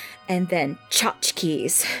books, and then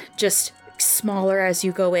tchotchkes, just smaller as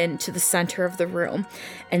you go into the center of the room.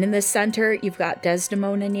 And in the center, you've got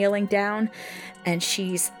Desdemona kneeling down, and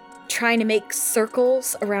she's trying to make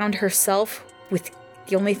circles around herself with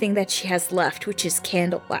the only thing that she has left, which is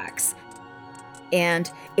candle wax.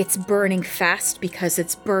 And it's burning fast because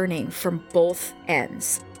it's burning from both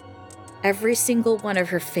ends. Every single one of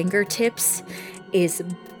her fingertips is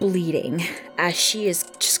bleeding as she is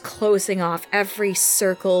just closing off every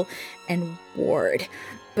circle and ward.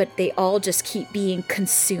 But they all just keep being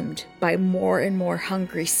consumed by more and more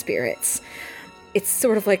hungry spirits. It's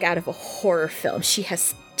sort of like out of a horror film. She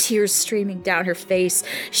has tears streaming down her face.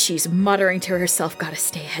 She's muttering to herself, gotta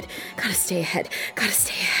stay ahead, gotta stay ahead, gotta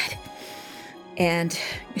stay ahead. And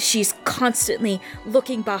she's constantly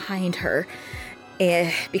looking behind her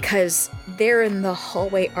because there in the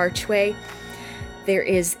hallway archway, there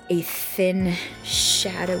is a thin,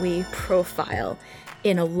 shadowy profile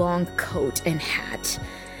in a long coat and hat.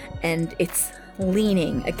 And it's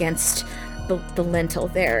leaning against the lintel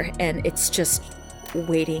there, and it's just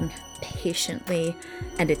waiting patiently,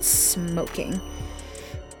 and it's smoking.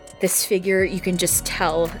 This figure, you can just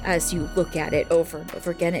tell as you look at it over and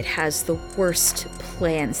over again, it has the worst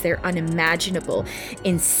plans. They're unimaginable,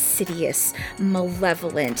 insidious,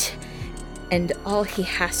 malevolent, and all he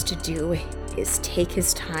has to do is take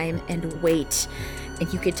his time and wait,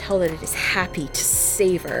 and you can tell that it is happy to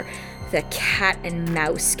savor the cat and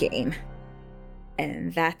mouse game.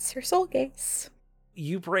 And that's her soul gaze.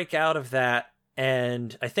 You break out of that,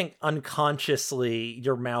 and I think unconsciously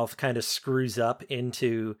your mouth kind of screws up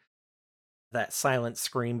into that silent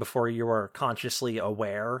scream before you are consciously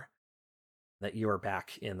aware that you are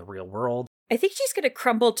back in the real world. I think she's going to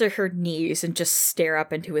crumble to her knees and just stare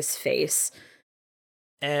up into his face.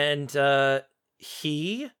 And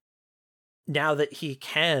he, now that he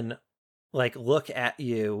can look at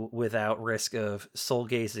you without risk of soul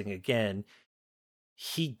gazing again,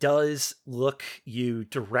 he does look you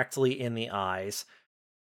directly in the eyes,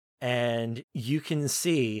 and you can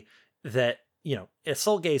see that, a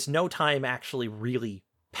soul gaze, no time actually really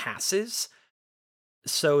passes.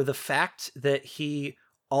 So the fact that he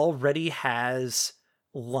already has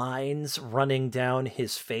lines running down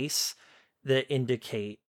his face that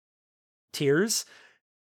indicate tears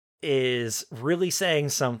is really saying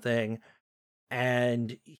something.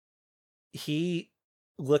 And he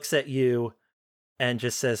looks at you and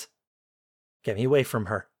just says, "Get me away from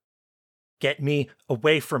her. Get me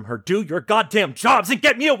away from her. Do your goddamn jobs and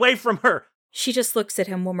get me away from her." She just looks at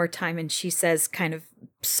him one more time and she says kind of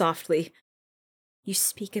softly, "You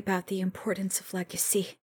speak about the importance of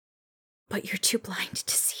legacy, but you're too blind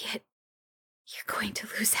to see it. You're going to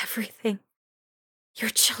lose everything. Your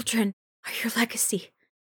children are your legacy,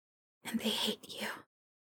 and they hate you.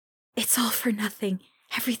 It's all for nothing.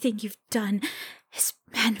 Everything you've done has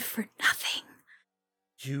been for nothing.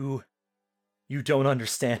 You don't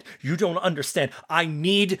understand. You don't understand. I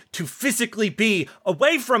need to physically be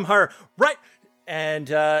away from her, right? And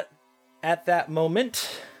at that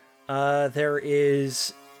moment, there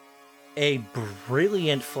is a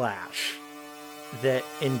brilliant flash that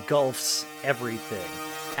engulfs everything.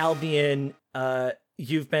 Albion,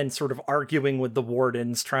 you've been sort of arguing with the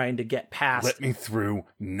wardens, trying to get past. Let me through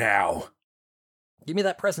now. Give me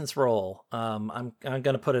that presence roll. I'm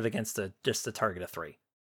gonna put it against just a target of 3.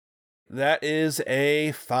 That is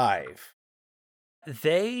a 5.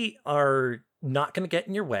 They are not gonna get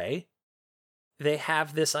in your way. They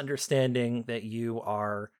have this understanding that you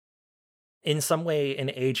are in some way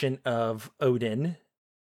an agent of Odin,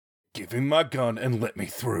 Give him my gun and let me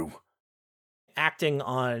through. acting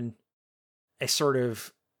on a sort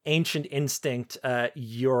of ancient instinct.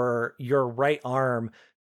 Your right arm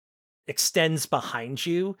extends behind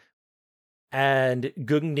you, and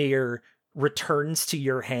Gungnir returns to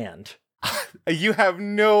your hand. You have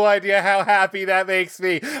no idea how happy that makes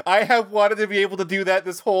me. I have wanted to be able to do that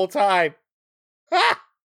this whole time.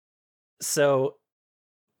 So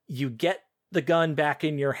you get the gun back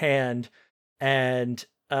in your hand, and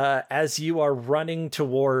as you are running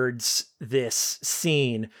towards this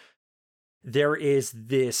scene, there is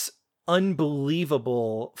this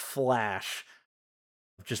unbelievable flash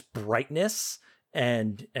of just brightness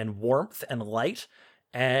and warmth and light.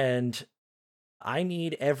 And I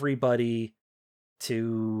need everybody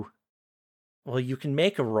to, well, you can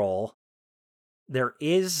make a roll. There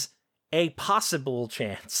is a possible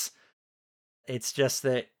chance. It's just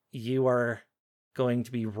that you are going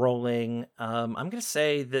to be rolling. I'm going to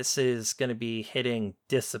say this is going to be hitting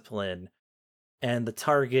discipline, and the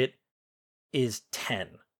target is 10.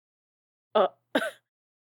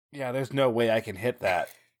 Yeah, there's no way I can hit that.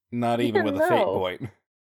 Not even with a fate No. point.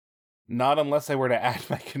 Not unless I were to add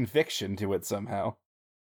my conviction to it somehow.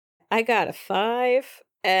 I got a 5,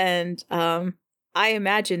 and I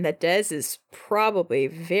imagine that Dez is probably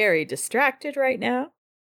very distracted right now.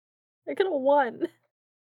 I got a 1.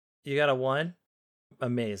 You got a 1?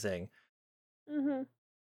 Amazing.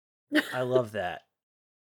 Mm-hmm. I love that.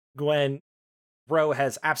 Gwen, Ro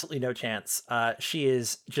has absolutely no chance. She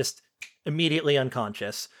is just immediately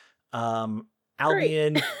unconscious. Albion,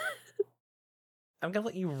 I'm going to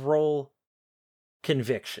let you roll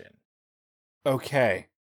conviction. Okay.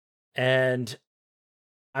 And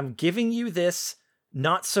I'm giving you this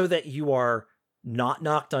not so that you are not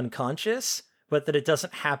knocked unconscious, but that it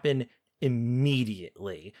doesn't happen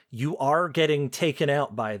immediately. You are getting taken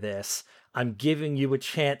out by this. I'm giving you a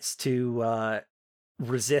chance to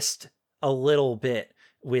resist a little bit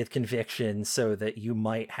with conviction so that you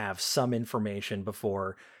might have some information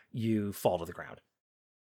before you fall to the ground.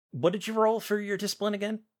 What did you roll for your discipline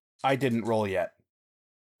again? I didn't roll yet.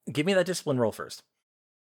 Give me that discipline roll first.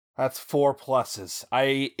 That's 4 pluses.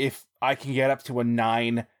 If I can get up to a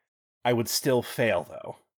 9, I would still fail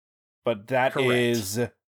though. But that Correct. is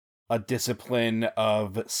a discipline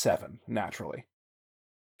of 7, naturally.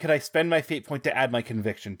 Could I spend my fate point to add my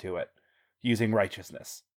conviction to it, using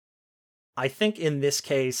righteousness? I think in this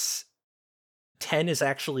case, 10 is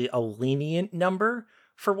actually a lenient number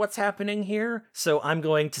for what's happening here, so I'm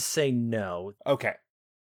going to say no. Okay.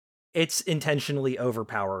 It's intentionally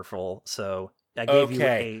overpowerful, so I gave you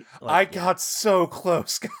Okay. a... I got so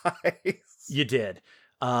close, guys. You did.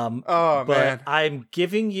 Oh, But man. I'm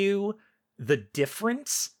giving you the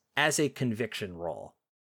difference as a conviction roll,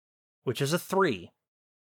 which is a 3.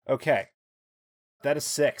 Okay. That is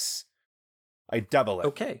 6. I double it.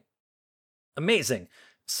 Okay. Amazing.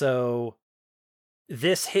 So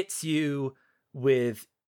this hits you with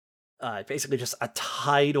basically just a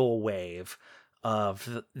tidal wave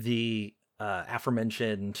of the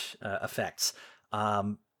aforementioned effects.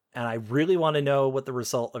 And I really want to know what the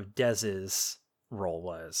result of Dez's roll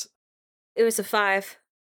was. It was a 5.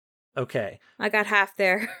 Okay. I got half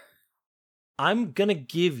there. I'm going to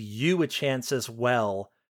give you a chance as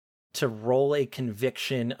well to roll a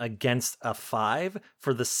conviction against a 5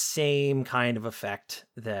 for the same kind of effect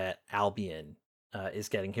that Albion is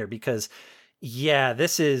getting here. Because, yeah,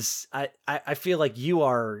 this is... I feel like you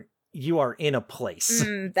are in a place.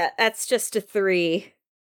 That's just a 3.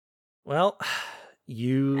 Well,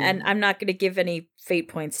 you... And I'm not going to give any fate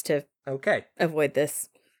points to Okay. avoid this.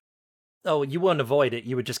 Oh, you wouldn't avoid it.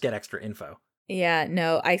 You would just get extra info. Yeah,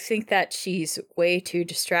 no, I think that she's way too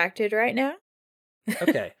distracted right now.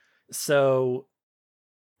 Okay. So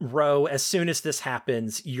Ro, as soon as this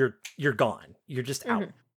happens, you're gone. You're just out.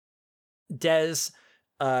 Des,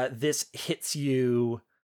 this hits you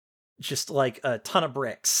just like a ton of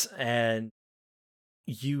bricks, and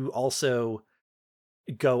you also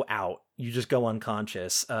go out. You just go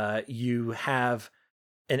unconscious. You have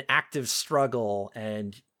an active struggle,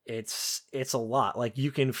 and it's a lot. Like, you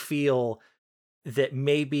can feel that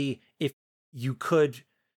maybe if you could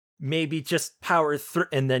maybe just power through,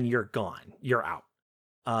 and then you're gone. You're out.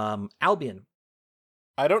 Albion.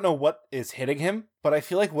 I don't know what is hitting him, but I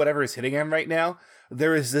feel like whatever is hitting him right now,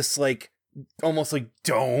 there is this like almost like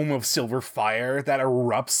dome of silver fire that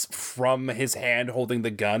erupts from his hand holding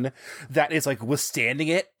the gun that is like withstanding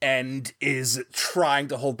it and is trying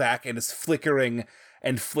to hold back and is flickering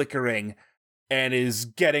and flickering and is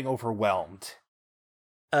getting overwhelmed.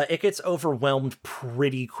 It gets overwhelmed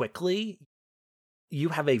pretty quickly. You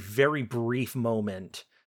have a very brief moment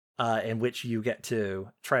in which you get to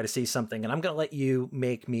try to see something, and I'm going to let you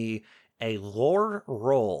make me a lore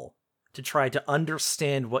roll to try to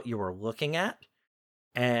understand what you are looking at,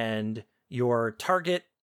 and your target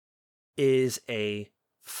is a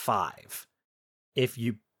 5. If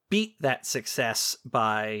you beat that success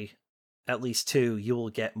by at least 2, you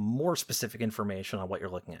will get more specific information on what you're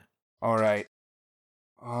looking at. All right.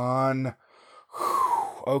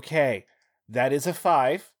 Okay, that is a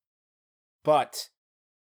 5, but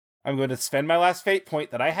I'm going to spend my last fate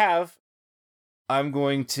point that I have. I'm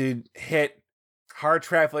going to hit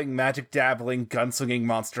hard-traveling, magic-dabbling, gunslinging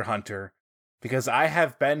monster hunter. Because I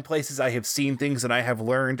have been places, I have seen things, and I have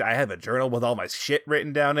learned. I have a journal with all my shit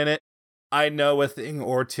written down in it. I know a thing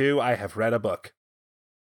or two. I have read a book.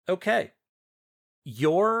 Okay.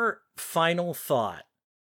 Your final thought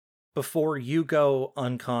before you go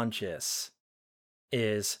unconscious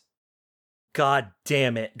is, God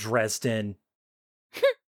damn it, Dresden.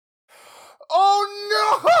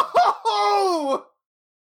 Oh no!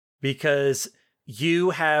 Because you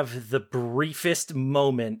have the briefest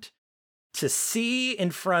moment to see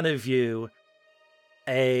in front of you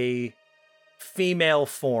a female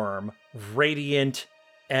form, radiant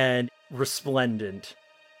and resplendent.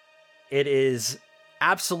 It is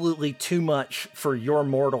absolutely too much for your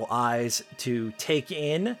mortal eyes to take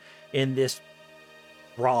in this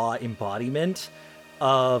raw embodiment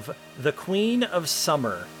of the Queen of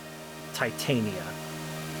Summer, Titania.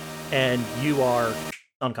 And you are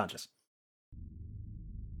unconscious.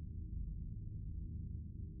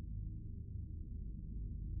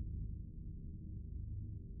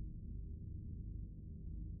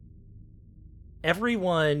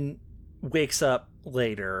 Everyone wakes up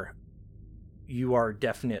later. You are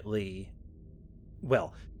definitely...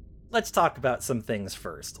 Well, let's talk about some things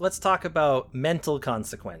first. Let's talk about mental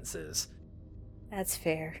consequences. That's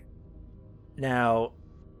fair. Now,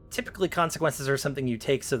 typically consequences are something you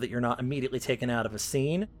take so that you're not immediately taken out of a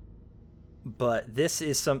scene, but this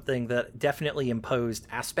is something that definitely imposed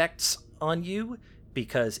aspects on you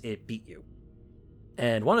because it beat you.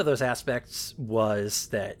 And one of those aspects was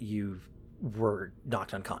that you were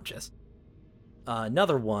knocked unconscious.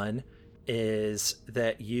 Another one is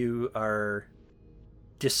that you are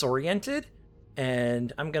disoriented,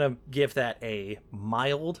 and I'm going to give that a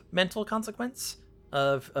mild mental consequence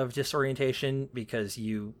of disorientation because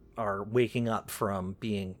you are waking up from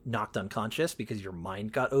being knocked unconscious because your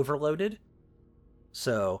mind got overloaded.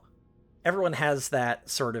 So everyone has that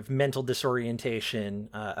sort of mental disorientation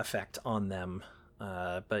effect on them,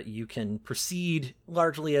 but you can proceed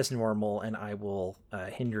largely as normal, and I will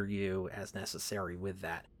hinder you as necessary with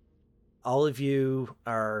that. All of you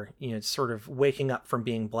are, sort of waking up from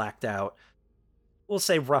being blacked out. We'll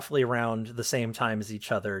say roughly around the same time as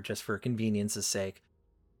each other, just for convenience's sake.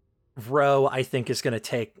 Ro, I think, is going to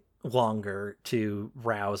take longer to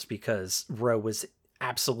rouse because Ro was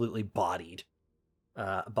absolutely bodied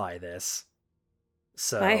by this.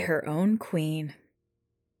 So By her own queen.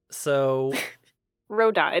 So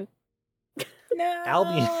Ro died. No.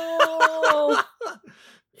 Albion.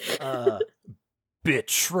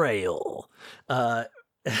 Betrayal.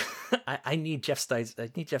 I need Jeff Steitzer.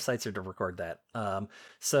 I need Jeff Steitzer to record that.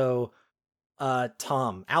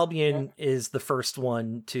 Tom, Albion is the first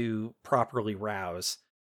one to properly rouse,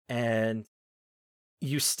 and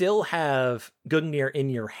you still have Gungnir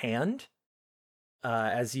in your hand.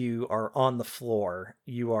 As you are on the floor,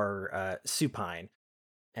 you are supine,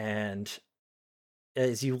 and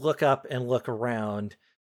as you look up and look around,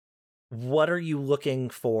 what are you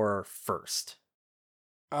looking for first?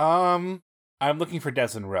 I'm looking for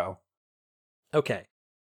Des and Ro. Okay.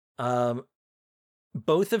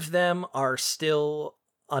 Both of them are still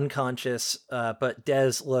unconscious, but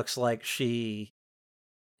Des looks like she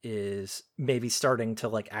is maybe starting to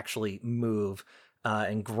like actually move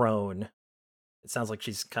and groan. It sounds like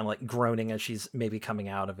she's kind of like groaning as she's maybe coming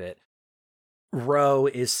out of it. Ro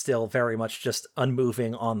is still very much just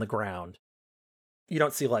unmoving on the ground. You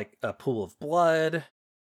don't see like a pool of blood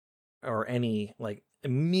or any like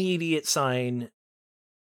immediate sign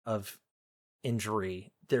of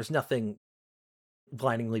injury. There's nothing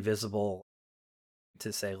blindingly visible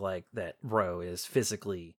to say like that Ro is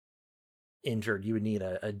physically injured. You would need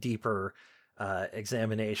a deeper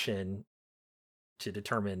examination to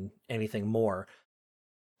determine anything more.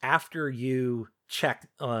 After you check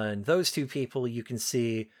on those two people, you can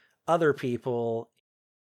see other people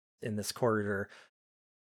in this corridor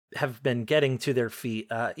have been getting to their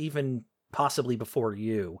feet, even possibly before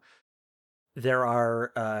you. There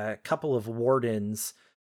are a couple of wardens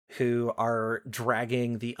who are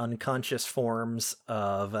dragging the unconscious forms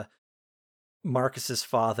of Marcus's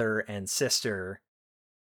father and sister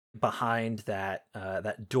behind that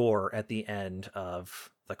door at the end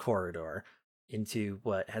of the corridor into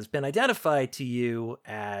what has been identified to you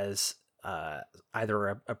as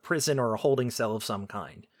either a prison or a holding cell of some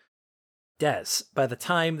kind. Des, by the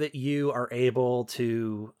time that you are able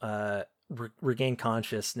to regain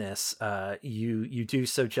consciousness, you do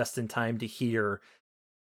so just in time to hear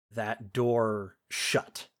that door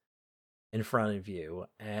shut in front of you.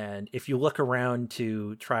 And if you look around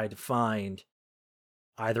to try to find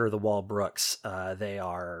either of the Walbrooks, they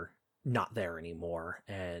are not there anymore.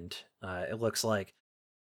 And it looks like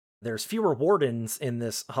there's fewer wardens in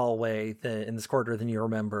this hallway, in this corridor, than you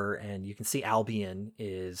remember. And you can see Albion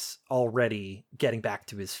is already getting back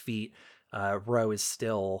to his feet. Ro is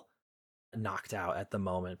still knocked out at the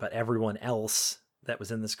moment, but everyone else that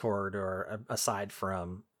was in this corridor, aside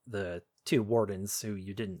from the two wardens who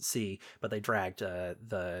you didn't see, but they dragged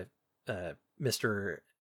the Mr.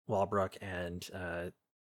 Walbrook and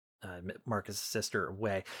Marcus' sister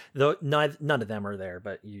away. Though none of them are there,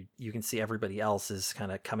 but you can see everybody else is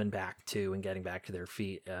kind of coming back to and getting back to their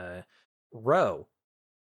feet. Ro.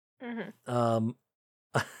 Mm-hmm.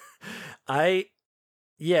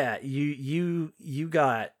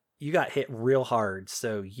 You got hit real hard,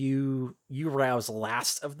 so you rouse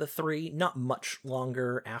last of the three, not much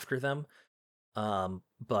longer after them.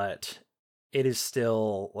 But it is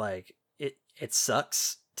still like it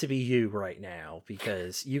sucks to be you right now,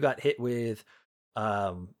 because you got hit with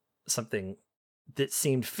something that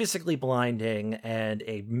seemed physically blinding and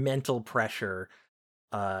a mental pressure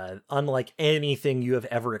unlike anything you have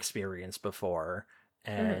ever experienced before.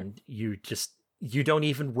 And you don't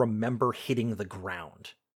even remember hitting the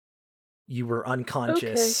ground. You were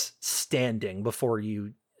unconscious standing before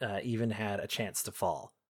you even had a chance to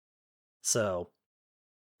fall. So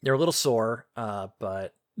you're a little sore,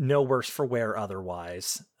 but no worse for wear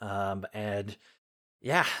otherwise. And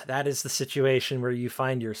yeah, that is the situation where you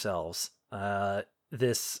find yourselves.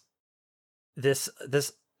 This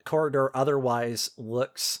corridor otherwise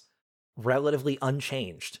looks relatively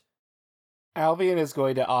unchanged. Albion is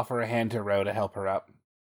going to offer a hand to Ro to help her up.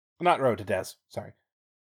 Not Ro, to Des, sorry.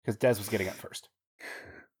 Because Des was getting up first.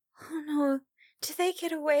 Oh no, did they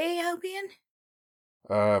get away, Albion?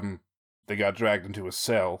 They got dragged into a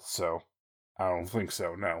cell, so I don't think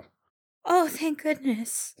so, no. Oh, thank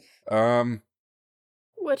goodness.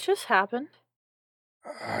 What just happened?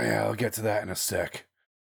 Yeah, I'll get to that in a sec.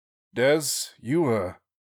 Des, you,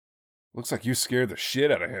 looks like you scared the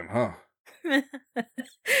shit out of him, huh?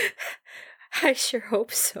 I sure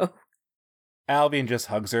hope so. Albion just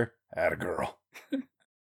hugs her. Atta girl.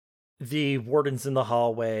 The wardens in the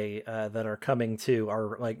hallway that are coming to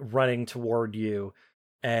are like running toward you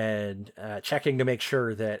and checking to make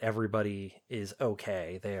sure that everybody is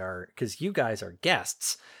okay. They are, because you guys are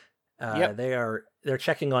guests. Yep. They're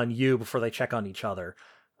checking on you before they check on each other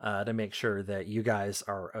to make sure that you guys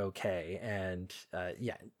are okay. And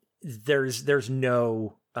there's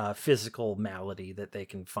no physical malady that they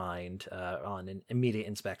can find on an immediate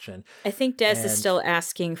inspection. I think Des is still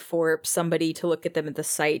asking for somebody to look at them at the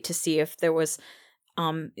site to see if there was,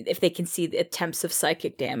 if they can see the attempts of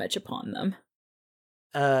psychic damage upon them.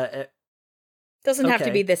 Doesn't have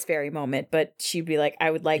to be this very moment, but she'd be like, I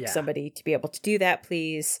would like somebody to be able to do that,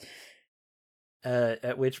 please.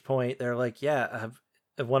 At which point they're like,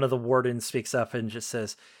 one of the wardens speaks up and just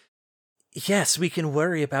says, yes, we can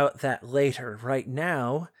worry about that later. Right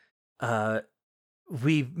now,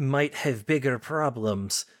 we might have bigger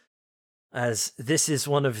problems, as this is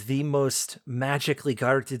one of the most magically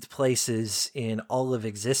guarded places in all of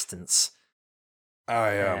existence.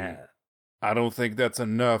 I don't think that's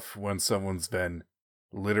enough when someone's been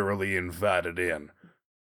literally invited in.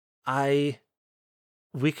 I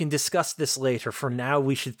we can discuss this later. For now,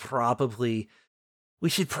 we should probably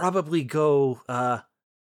go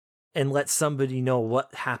and let somebody know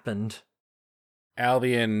what happened.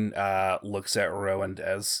 Albion looks at Ro and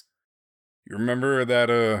Des. You remember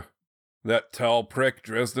that tall prick,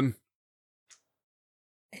 Dresden?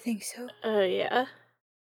 I think so. Yeah.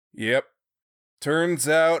 Yep. Turns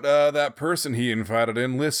out that person he invited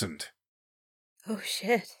in listened. Oh,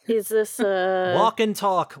 shit. Is this Walk and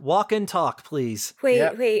talk, please. Wait,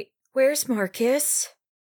 Yep. wait. Where's Marcus?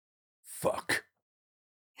 Fuck.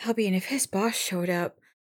 Albion, if his boss showed up,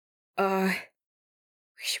 we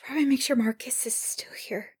should probably make sure Marcus is still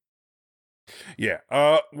here. Yeah,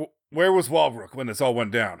 where was Walbrook when this all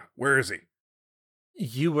went down? Where is he?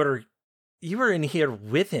 You were in here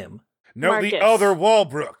with him. No, Marcus. the other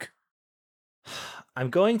Walbrook. I'm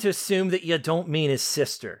going to assume that you don't mean his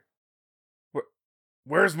sister.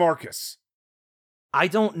 Where's Marcus? I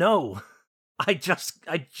don't know. We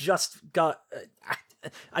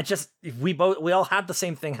all had the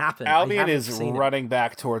same thing happen. Albion is running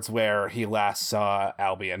back towards where he last saw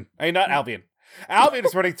Albion. I mean, not Albion. Albion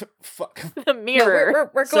is running to... Fuck. the mirror? No,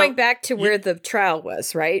 we're So, going back to where the trial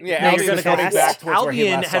was, right? Yeah, Now Albion you're is gonna running go back past- towards where he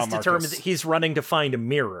Albion last saw has determined Marcus. that he's running to find a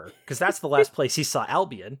mirror, because that's the last place he saw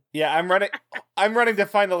Albion. Yeah, I'm running to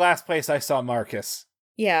find the last place I saw Marcus.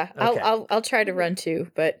 Yeah, Okay. I'll try to run too,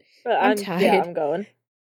 but I'm tired. Yeah, I'm going.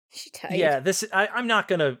 She's tired. Yeah, I'm not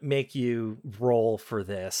gonna make you roll for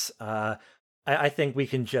this. I think we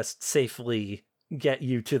can just safely get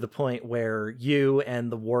you to the point where you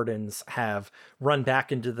and the wardens have run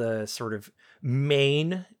back into the sort of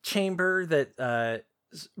main chamber that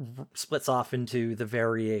splits off into the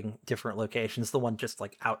varying different locations. The one just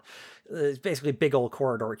like out, it's basically a big old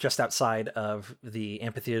corridor just outside of the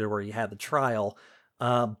amphitheater where you had the trial.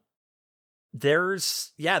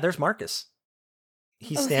 There's Marcus.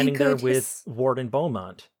 He's Oh, standing thank there God, with yes. Warden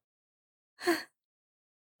Beaumont.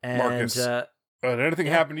 And, Marcus. Did anything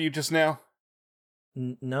yeah. happen to you just now?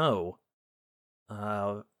 No.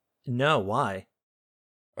 No, why?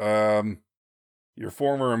 Your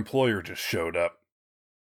former employer just showed up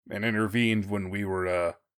and intervened when we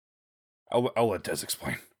were, I'll let Des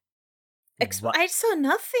explain. What? I saw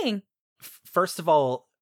nothing. First of all,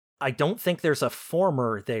 I don't think there's a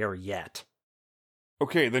former there yet.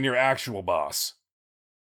 Okay, then your actual boss.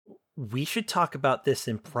 We should talk about this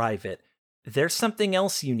in private. There's something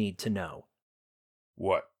else you need to know.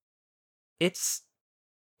 What? It's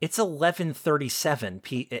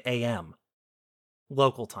 11:37 a.m.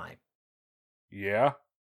 local time. Yeah?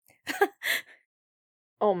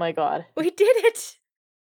 Oh my god. We did it.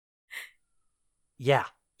 Yeah,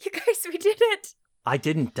 You guys, we did it. I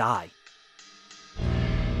didn't die.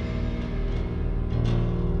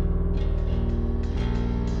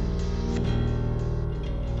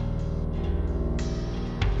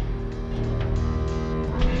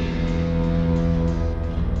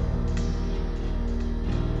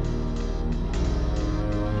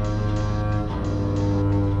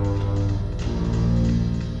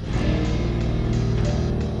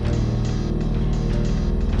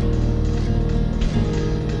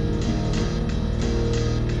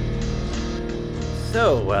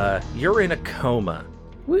 So, you're in a coma.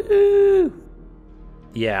 Woo!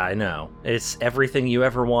 Yeah, I know. It's everything you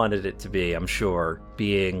ever wanted it to be, I'm sure.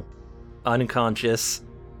 Being unconscious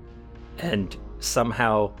and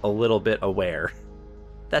somehow a little bit aware.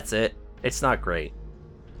 That's it. It's not great.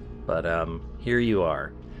 But, here you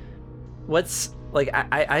are.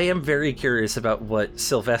 I am very curious about what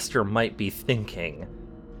Sylvester might be thinking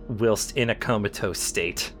whilst in a comatose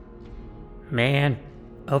state. Man,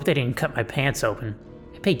 I hope they didn't cut my pants open.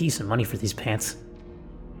 I pay decent money for these pants.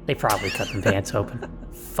 They probably cut them pants open.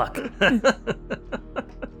 Fuck.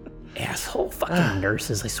 Asshole fucking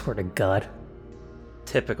nurses, I swear to God.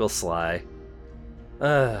 Typical Sly.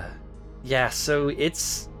 Yeah, so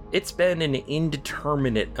it's been an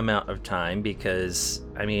indeterminate amount of time because,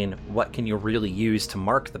 I mean, what can you really use to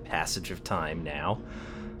mark the passage of time now?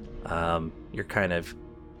 You're kind of,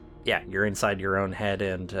 you're inside your own head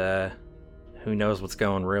and, who knows what's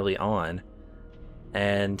going really on.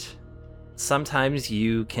 And sometimes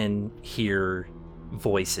you can hear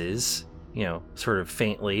voices, sort of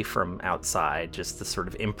faintly from outside, just the sort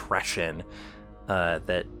of impression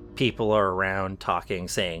that people are around talking,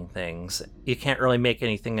 saying things. You can't really make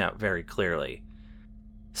anything out very clearly.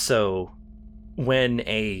 So when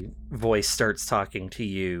a voice starts talking to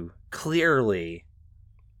you clearly,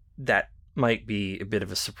 that might be a bit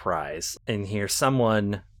of a surprise. And hear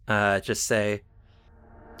someone just say,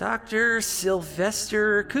 Dr.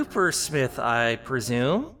 Sylvester Coopersmith, I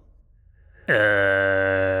presume?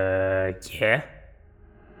 Yeah?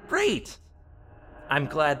 Great! I'm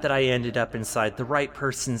glad that I ended up inside the right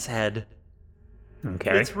person's head.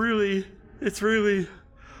 Okay. It really is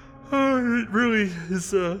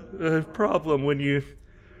a problem when you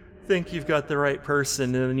think you've got the right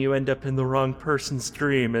person and then you end up in the wrong person's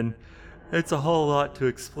dream, and it's a whole lot to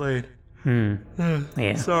explain.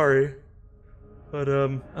 Yeah. Sorry. But,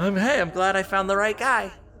 hey, I'm glad I found the right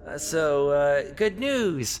guy. Good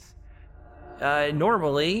news.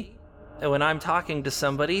 Normally, when I'm talking to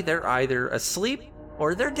somebody, they're either asleep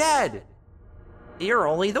or they're dead. You're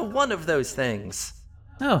only the one of those things.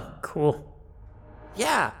 Oh, cool.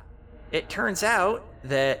 Yeah. It turns out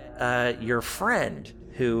that your friend,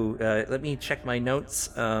 who, let me check my notes,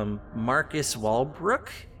 Marcus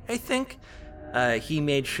Walbrook, I think, he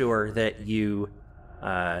made sure that you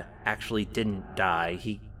actually didn't die.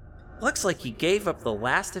 He looks like he gave up the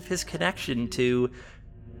last of his connection to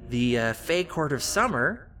the Fey Court of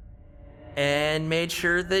Summer and made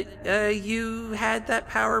sure that you had that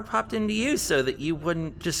power popped into you so that you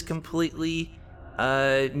wouldn't just completely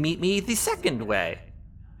meet me the second way.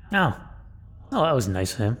 Oh, that was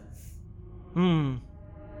nice of him.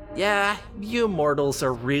 Yeah, you mortals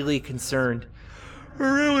are really concerned.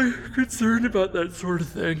 We're really concerned about that sort of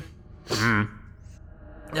thing.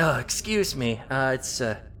 Oh, excuse me. I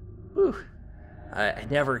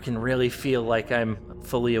never can really feel like I'm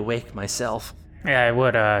fully awake myself. Yeah, I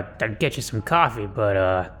would, I'd get you some coffee,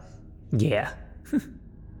 but, yeah.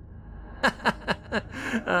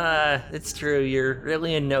 It's true, you're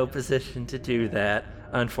really in no position to do that,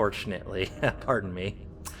 unfortunately. Pardon me.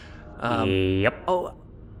 Yep. Oh,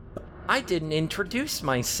 I didn't introduce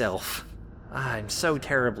myself. I'm so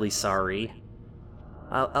terribly sorry.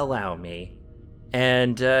 Allow me.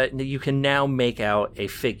 And you can now make out a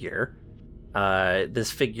figure.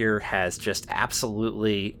 This figure has just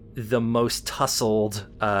absolutely the most tousled,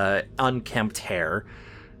 unkempt hair.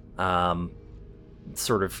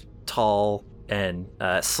 Sort of tall and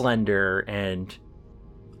slender and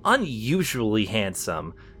unusually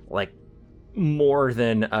handsome. Like, more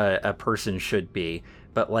than a person should be.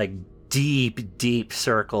 But, like, deep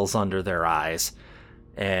circles under their eyes.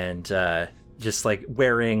 And just, like,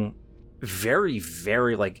 wearing very,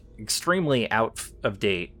 very, like, extremely out of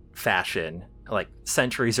date fashion, like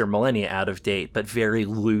centuries or millennia out of date, but very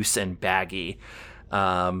loose and baggy.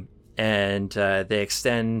 And they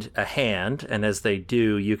extend a hand, and as they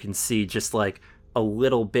do, you can see just like a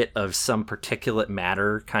little bit of some particulate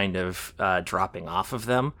matter kind of dropping off of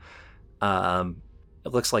them.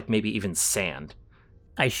 It looks like maybe even sand.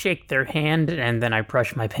 I shake their hand, and then I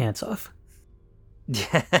brush my pants off.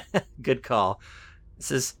 Yeah, good call.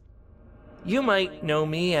 This is... You might know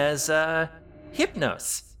me as,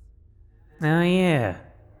 Hypnos. Oh, yeah.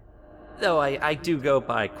 Though I do go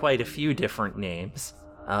by quite a few different names.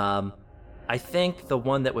 I think the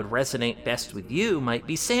one that would resonate best with you might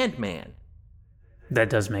be Sandman. That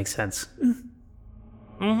does make sense.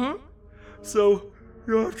 Mm-hmm. So,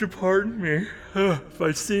 you'll have to pardon me if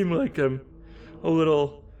I seem like I'm a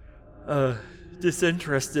little,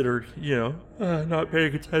 disinterested or, not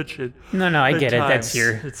paying attention. No, I get it. Times. That's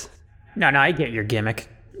your... No, I get your gimmick.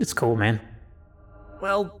 It's cool, man.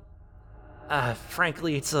 Well,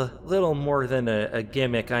 frankly, it's a little more than a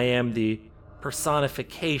gimmick. I am the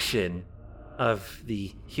personification of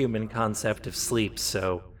the human concept of sleep,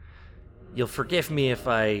 so you'll forgive me if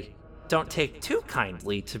I don't take too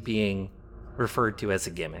kindly to being referred to as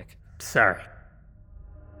a gimmick. Sorry.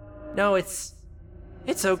 No, it's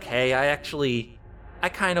okay. I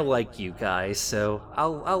kind of like you guys, so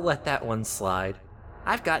I'll let that one slide.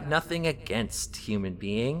 I've got nothing against human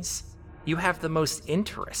beings. You have the most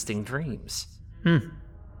interesting dreams.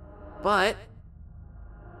 But,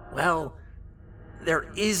 well,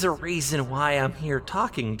 there is a reason why I'm here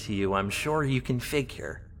talking to you, I'm sure you can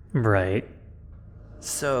figure. Right.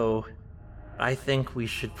 So, I think we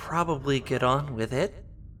should probably get on with it.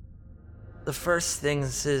 The first thing I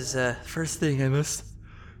must,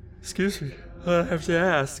 have to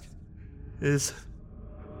ask is,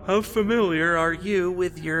 how familiar are you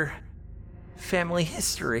with your family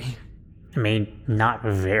history? I mean, not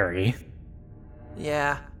very.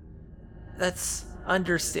 Yeah, that's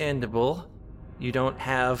understandable. You don't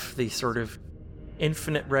have the sort of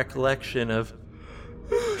infinite recollection of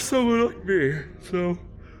someone like me, so...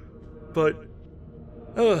 But,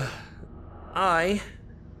 I,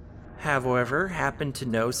 however, happen to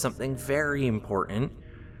know something very important,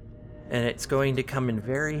 and it's going to come in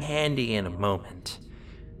very handy in a moment.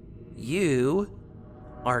 You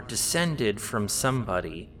are descended from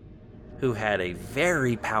somebody who had a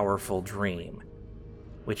very powerful dream,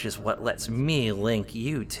 which is what lets me link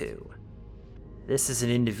you to. This is an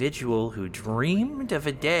individual who dreamed of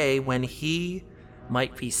a day when he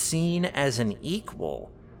might be seen as an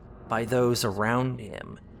equal by those around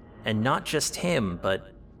him. And not just him,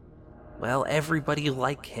 but, well, everybody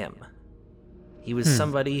like him. He was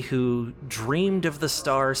somebody who dreamed of the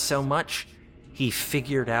stars so much, he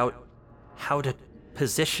figured out how to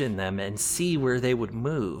position them and see where they would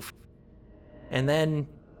move. And then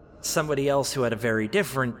somebody else who had a very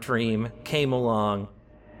different dream came along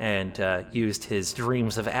and used his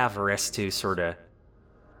dreams of avarice to sort of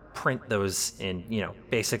print those and,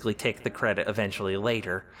 basically take the credit eventually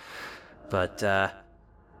later. But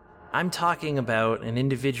I'm talking about an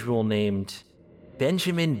individual named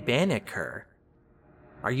Benjamin Banneker.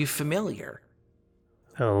 Are you familiar?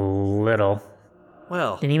 A little.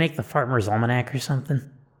 Well, Didn't he make the Farmer's Almanac or something?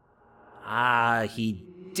 He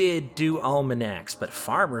did do almanacs, but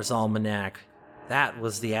Farmer's Almanac, that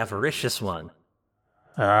was the avaricious one.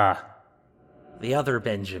 Ah. The other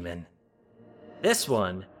Benjamin. This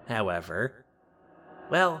one, however,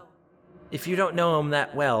 well, if you don't know him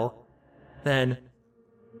that well, then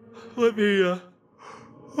let me,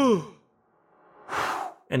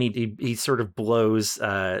 and he sort of blows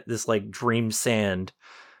this dream sand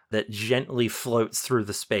that gently floats through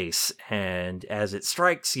the space, and as it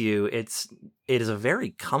strikes you, it is a very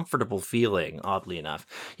comfortable feeling, oddly enough.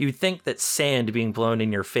 You'd think that sand being blown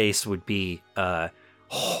in your face would be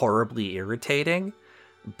horribly irritating,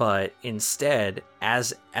 but instead,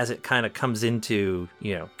 as it kind of comes into,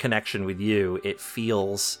 connection with you, it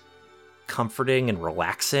feels comforting and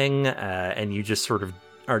relaxing, and you just sort of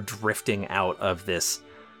are drifting out of this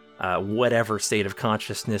whatever state of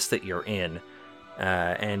consciousness that you're in.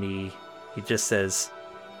 And he just says,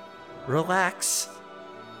 relax,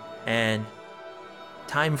 and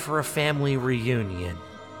time for a family reunion,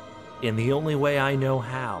 in the only way I know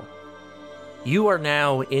how. You are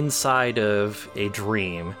now inside of a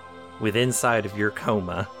dream, inside of your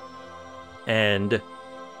coma, and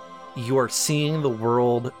you are seeing the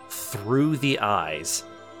world through the eyes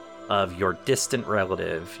of your distant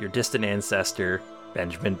relative, your distant ancestor,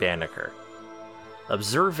 Benjamin Banneker.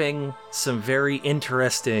 Observing some very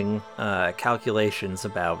interesting calculations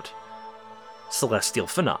about celestial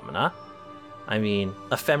phenomena. I mean,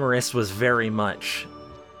 Ephemeris was very much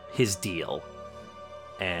his deal,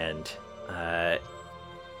 and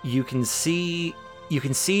you can see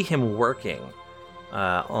him working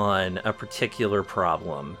on a particular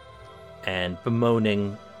problem and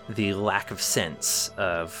bemoaning the lack of sense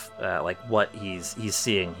of what he's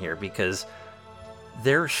seeing here, because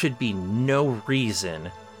there should be no reason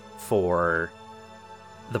for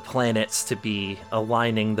the planets to be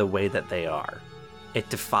aligning the way that they are. It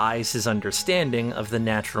defies his understanding of the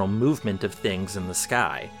natural movement of things in the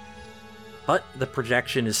sky. But the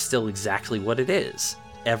projection is still exactly what it is.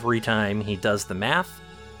 Every time he does the math,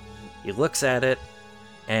 he looks at it,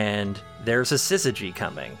 and there's a syzygy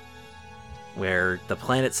coming, where the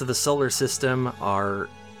planets of the solar system are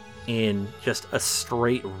in just a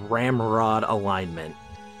straight ramrod alignment,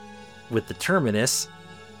 with the terminus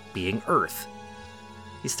being Earth.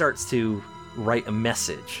 He starts to write a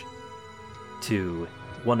message to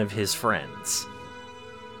one of his friends.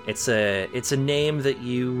 It's a name that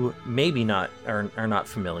you maybe are not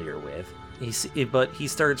familiar with. But he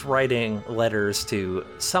starts writing letters to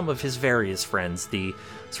some of his various friends, the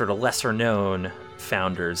sort of lesser known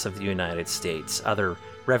founders of the United States, other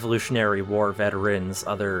Revolutionary War veterans,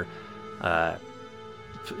 other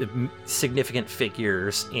significant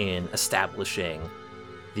figures in establishing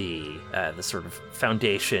the sort of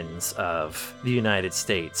foundations of the United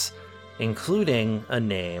States, including a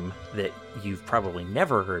name that you've probably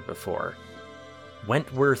never heard before,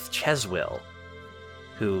 Wentworth Cheswill,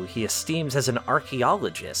 who he esteems as an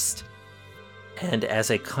archaeologist and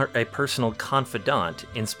as a personal confidant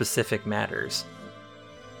in specific matters.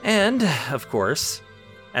 And, of course,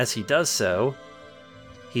 as he does so,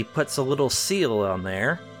 he puts a little seal on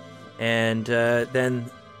there, and then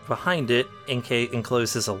behind it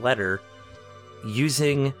encloses a letter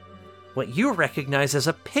using what you recognize as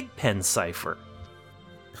a Pigpen cipher.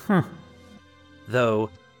 Huh. Though,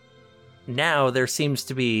 now there seems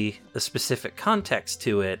to be a specific context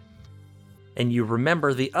to it, and you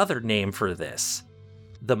remember the other name for this,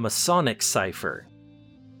 the Masonic cipher,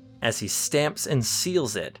 as he stamps and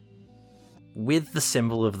seals it with the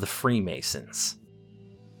symbol of the Freemasons.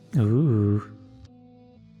 Ooh.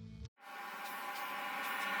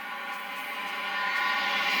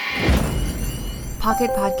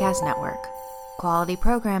 Pocket Podcast Network. Quality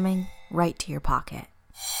programming right to your pocket.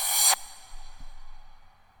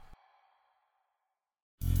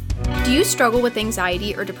 Do you struggle with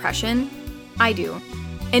anxiety or depression? I do.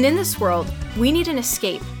 And in this world, we need an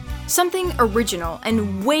escape. Something original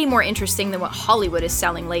and way more interesting than what Hollywood is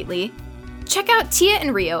selling lately. Check out Tia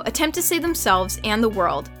and Rio Attempt to Save Themselves and the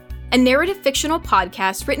World, a narrative fictional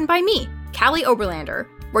podcast written by me, Callie Oberlander,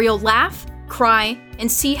 where you'll laugh, cry, and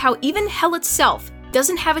see how even hell itself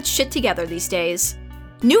doesn't have its shit together these days.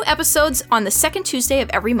 New episodes on the second Tuesday of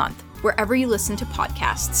every month, wherever you listen to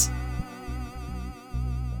podcasts.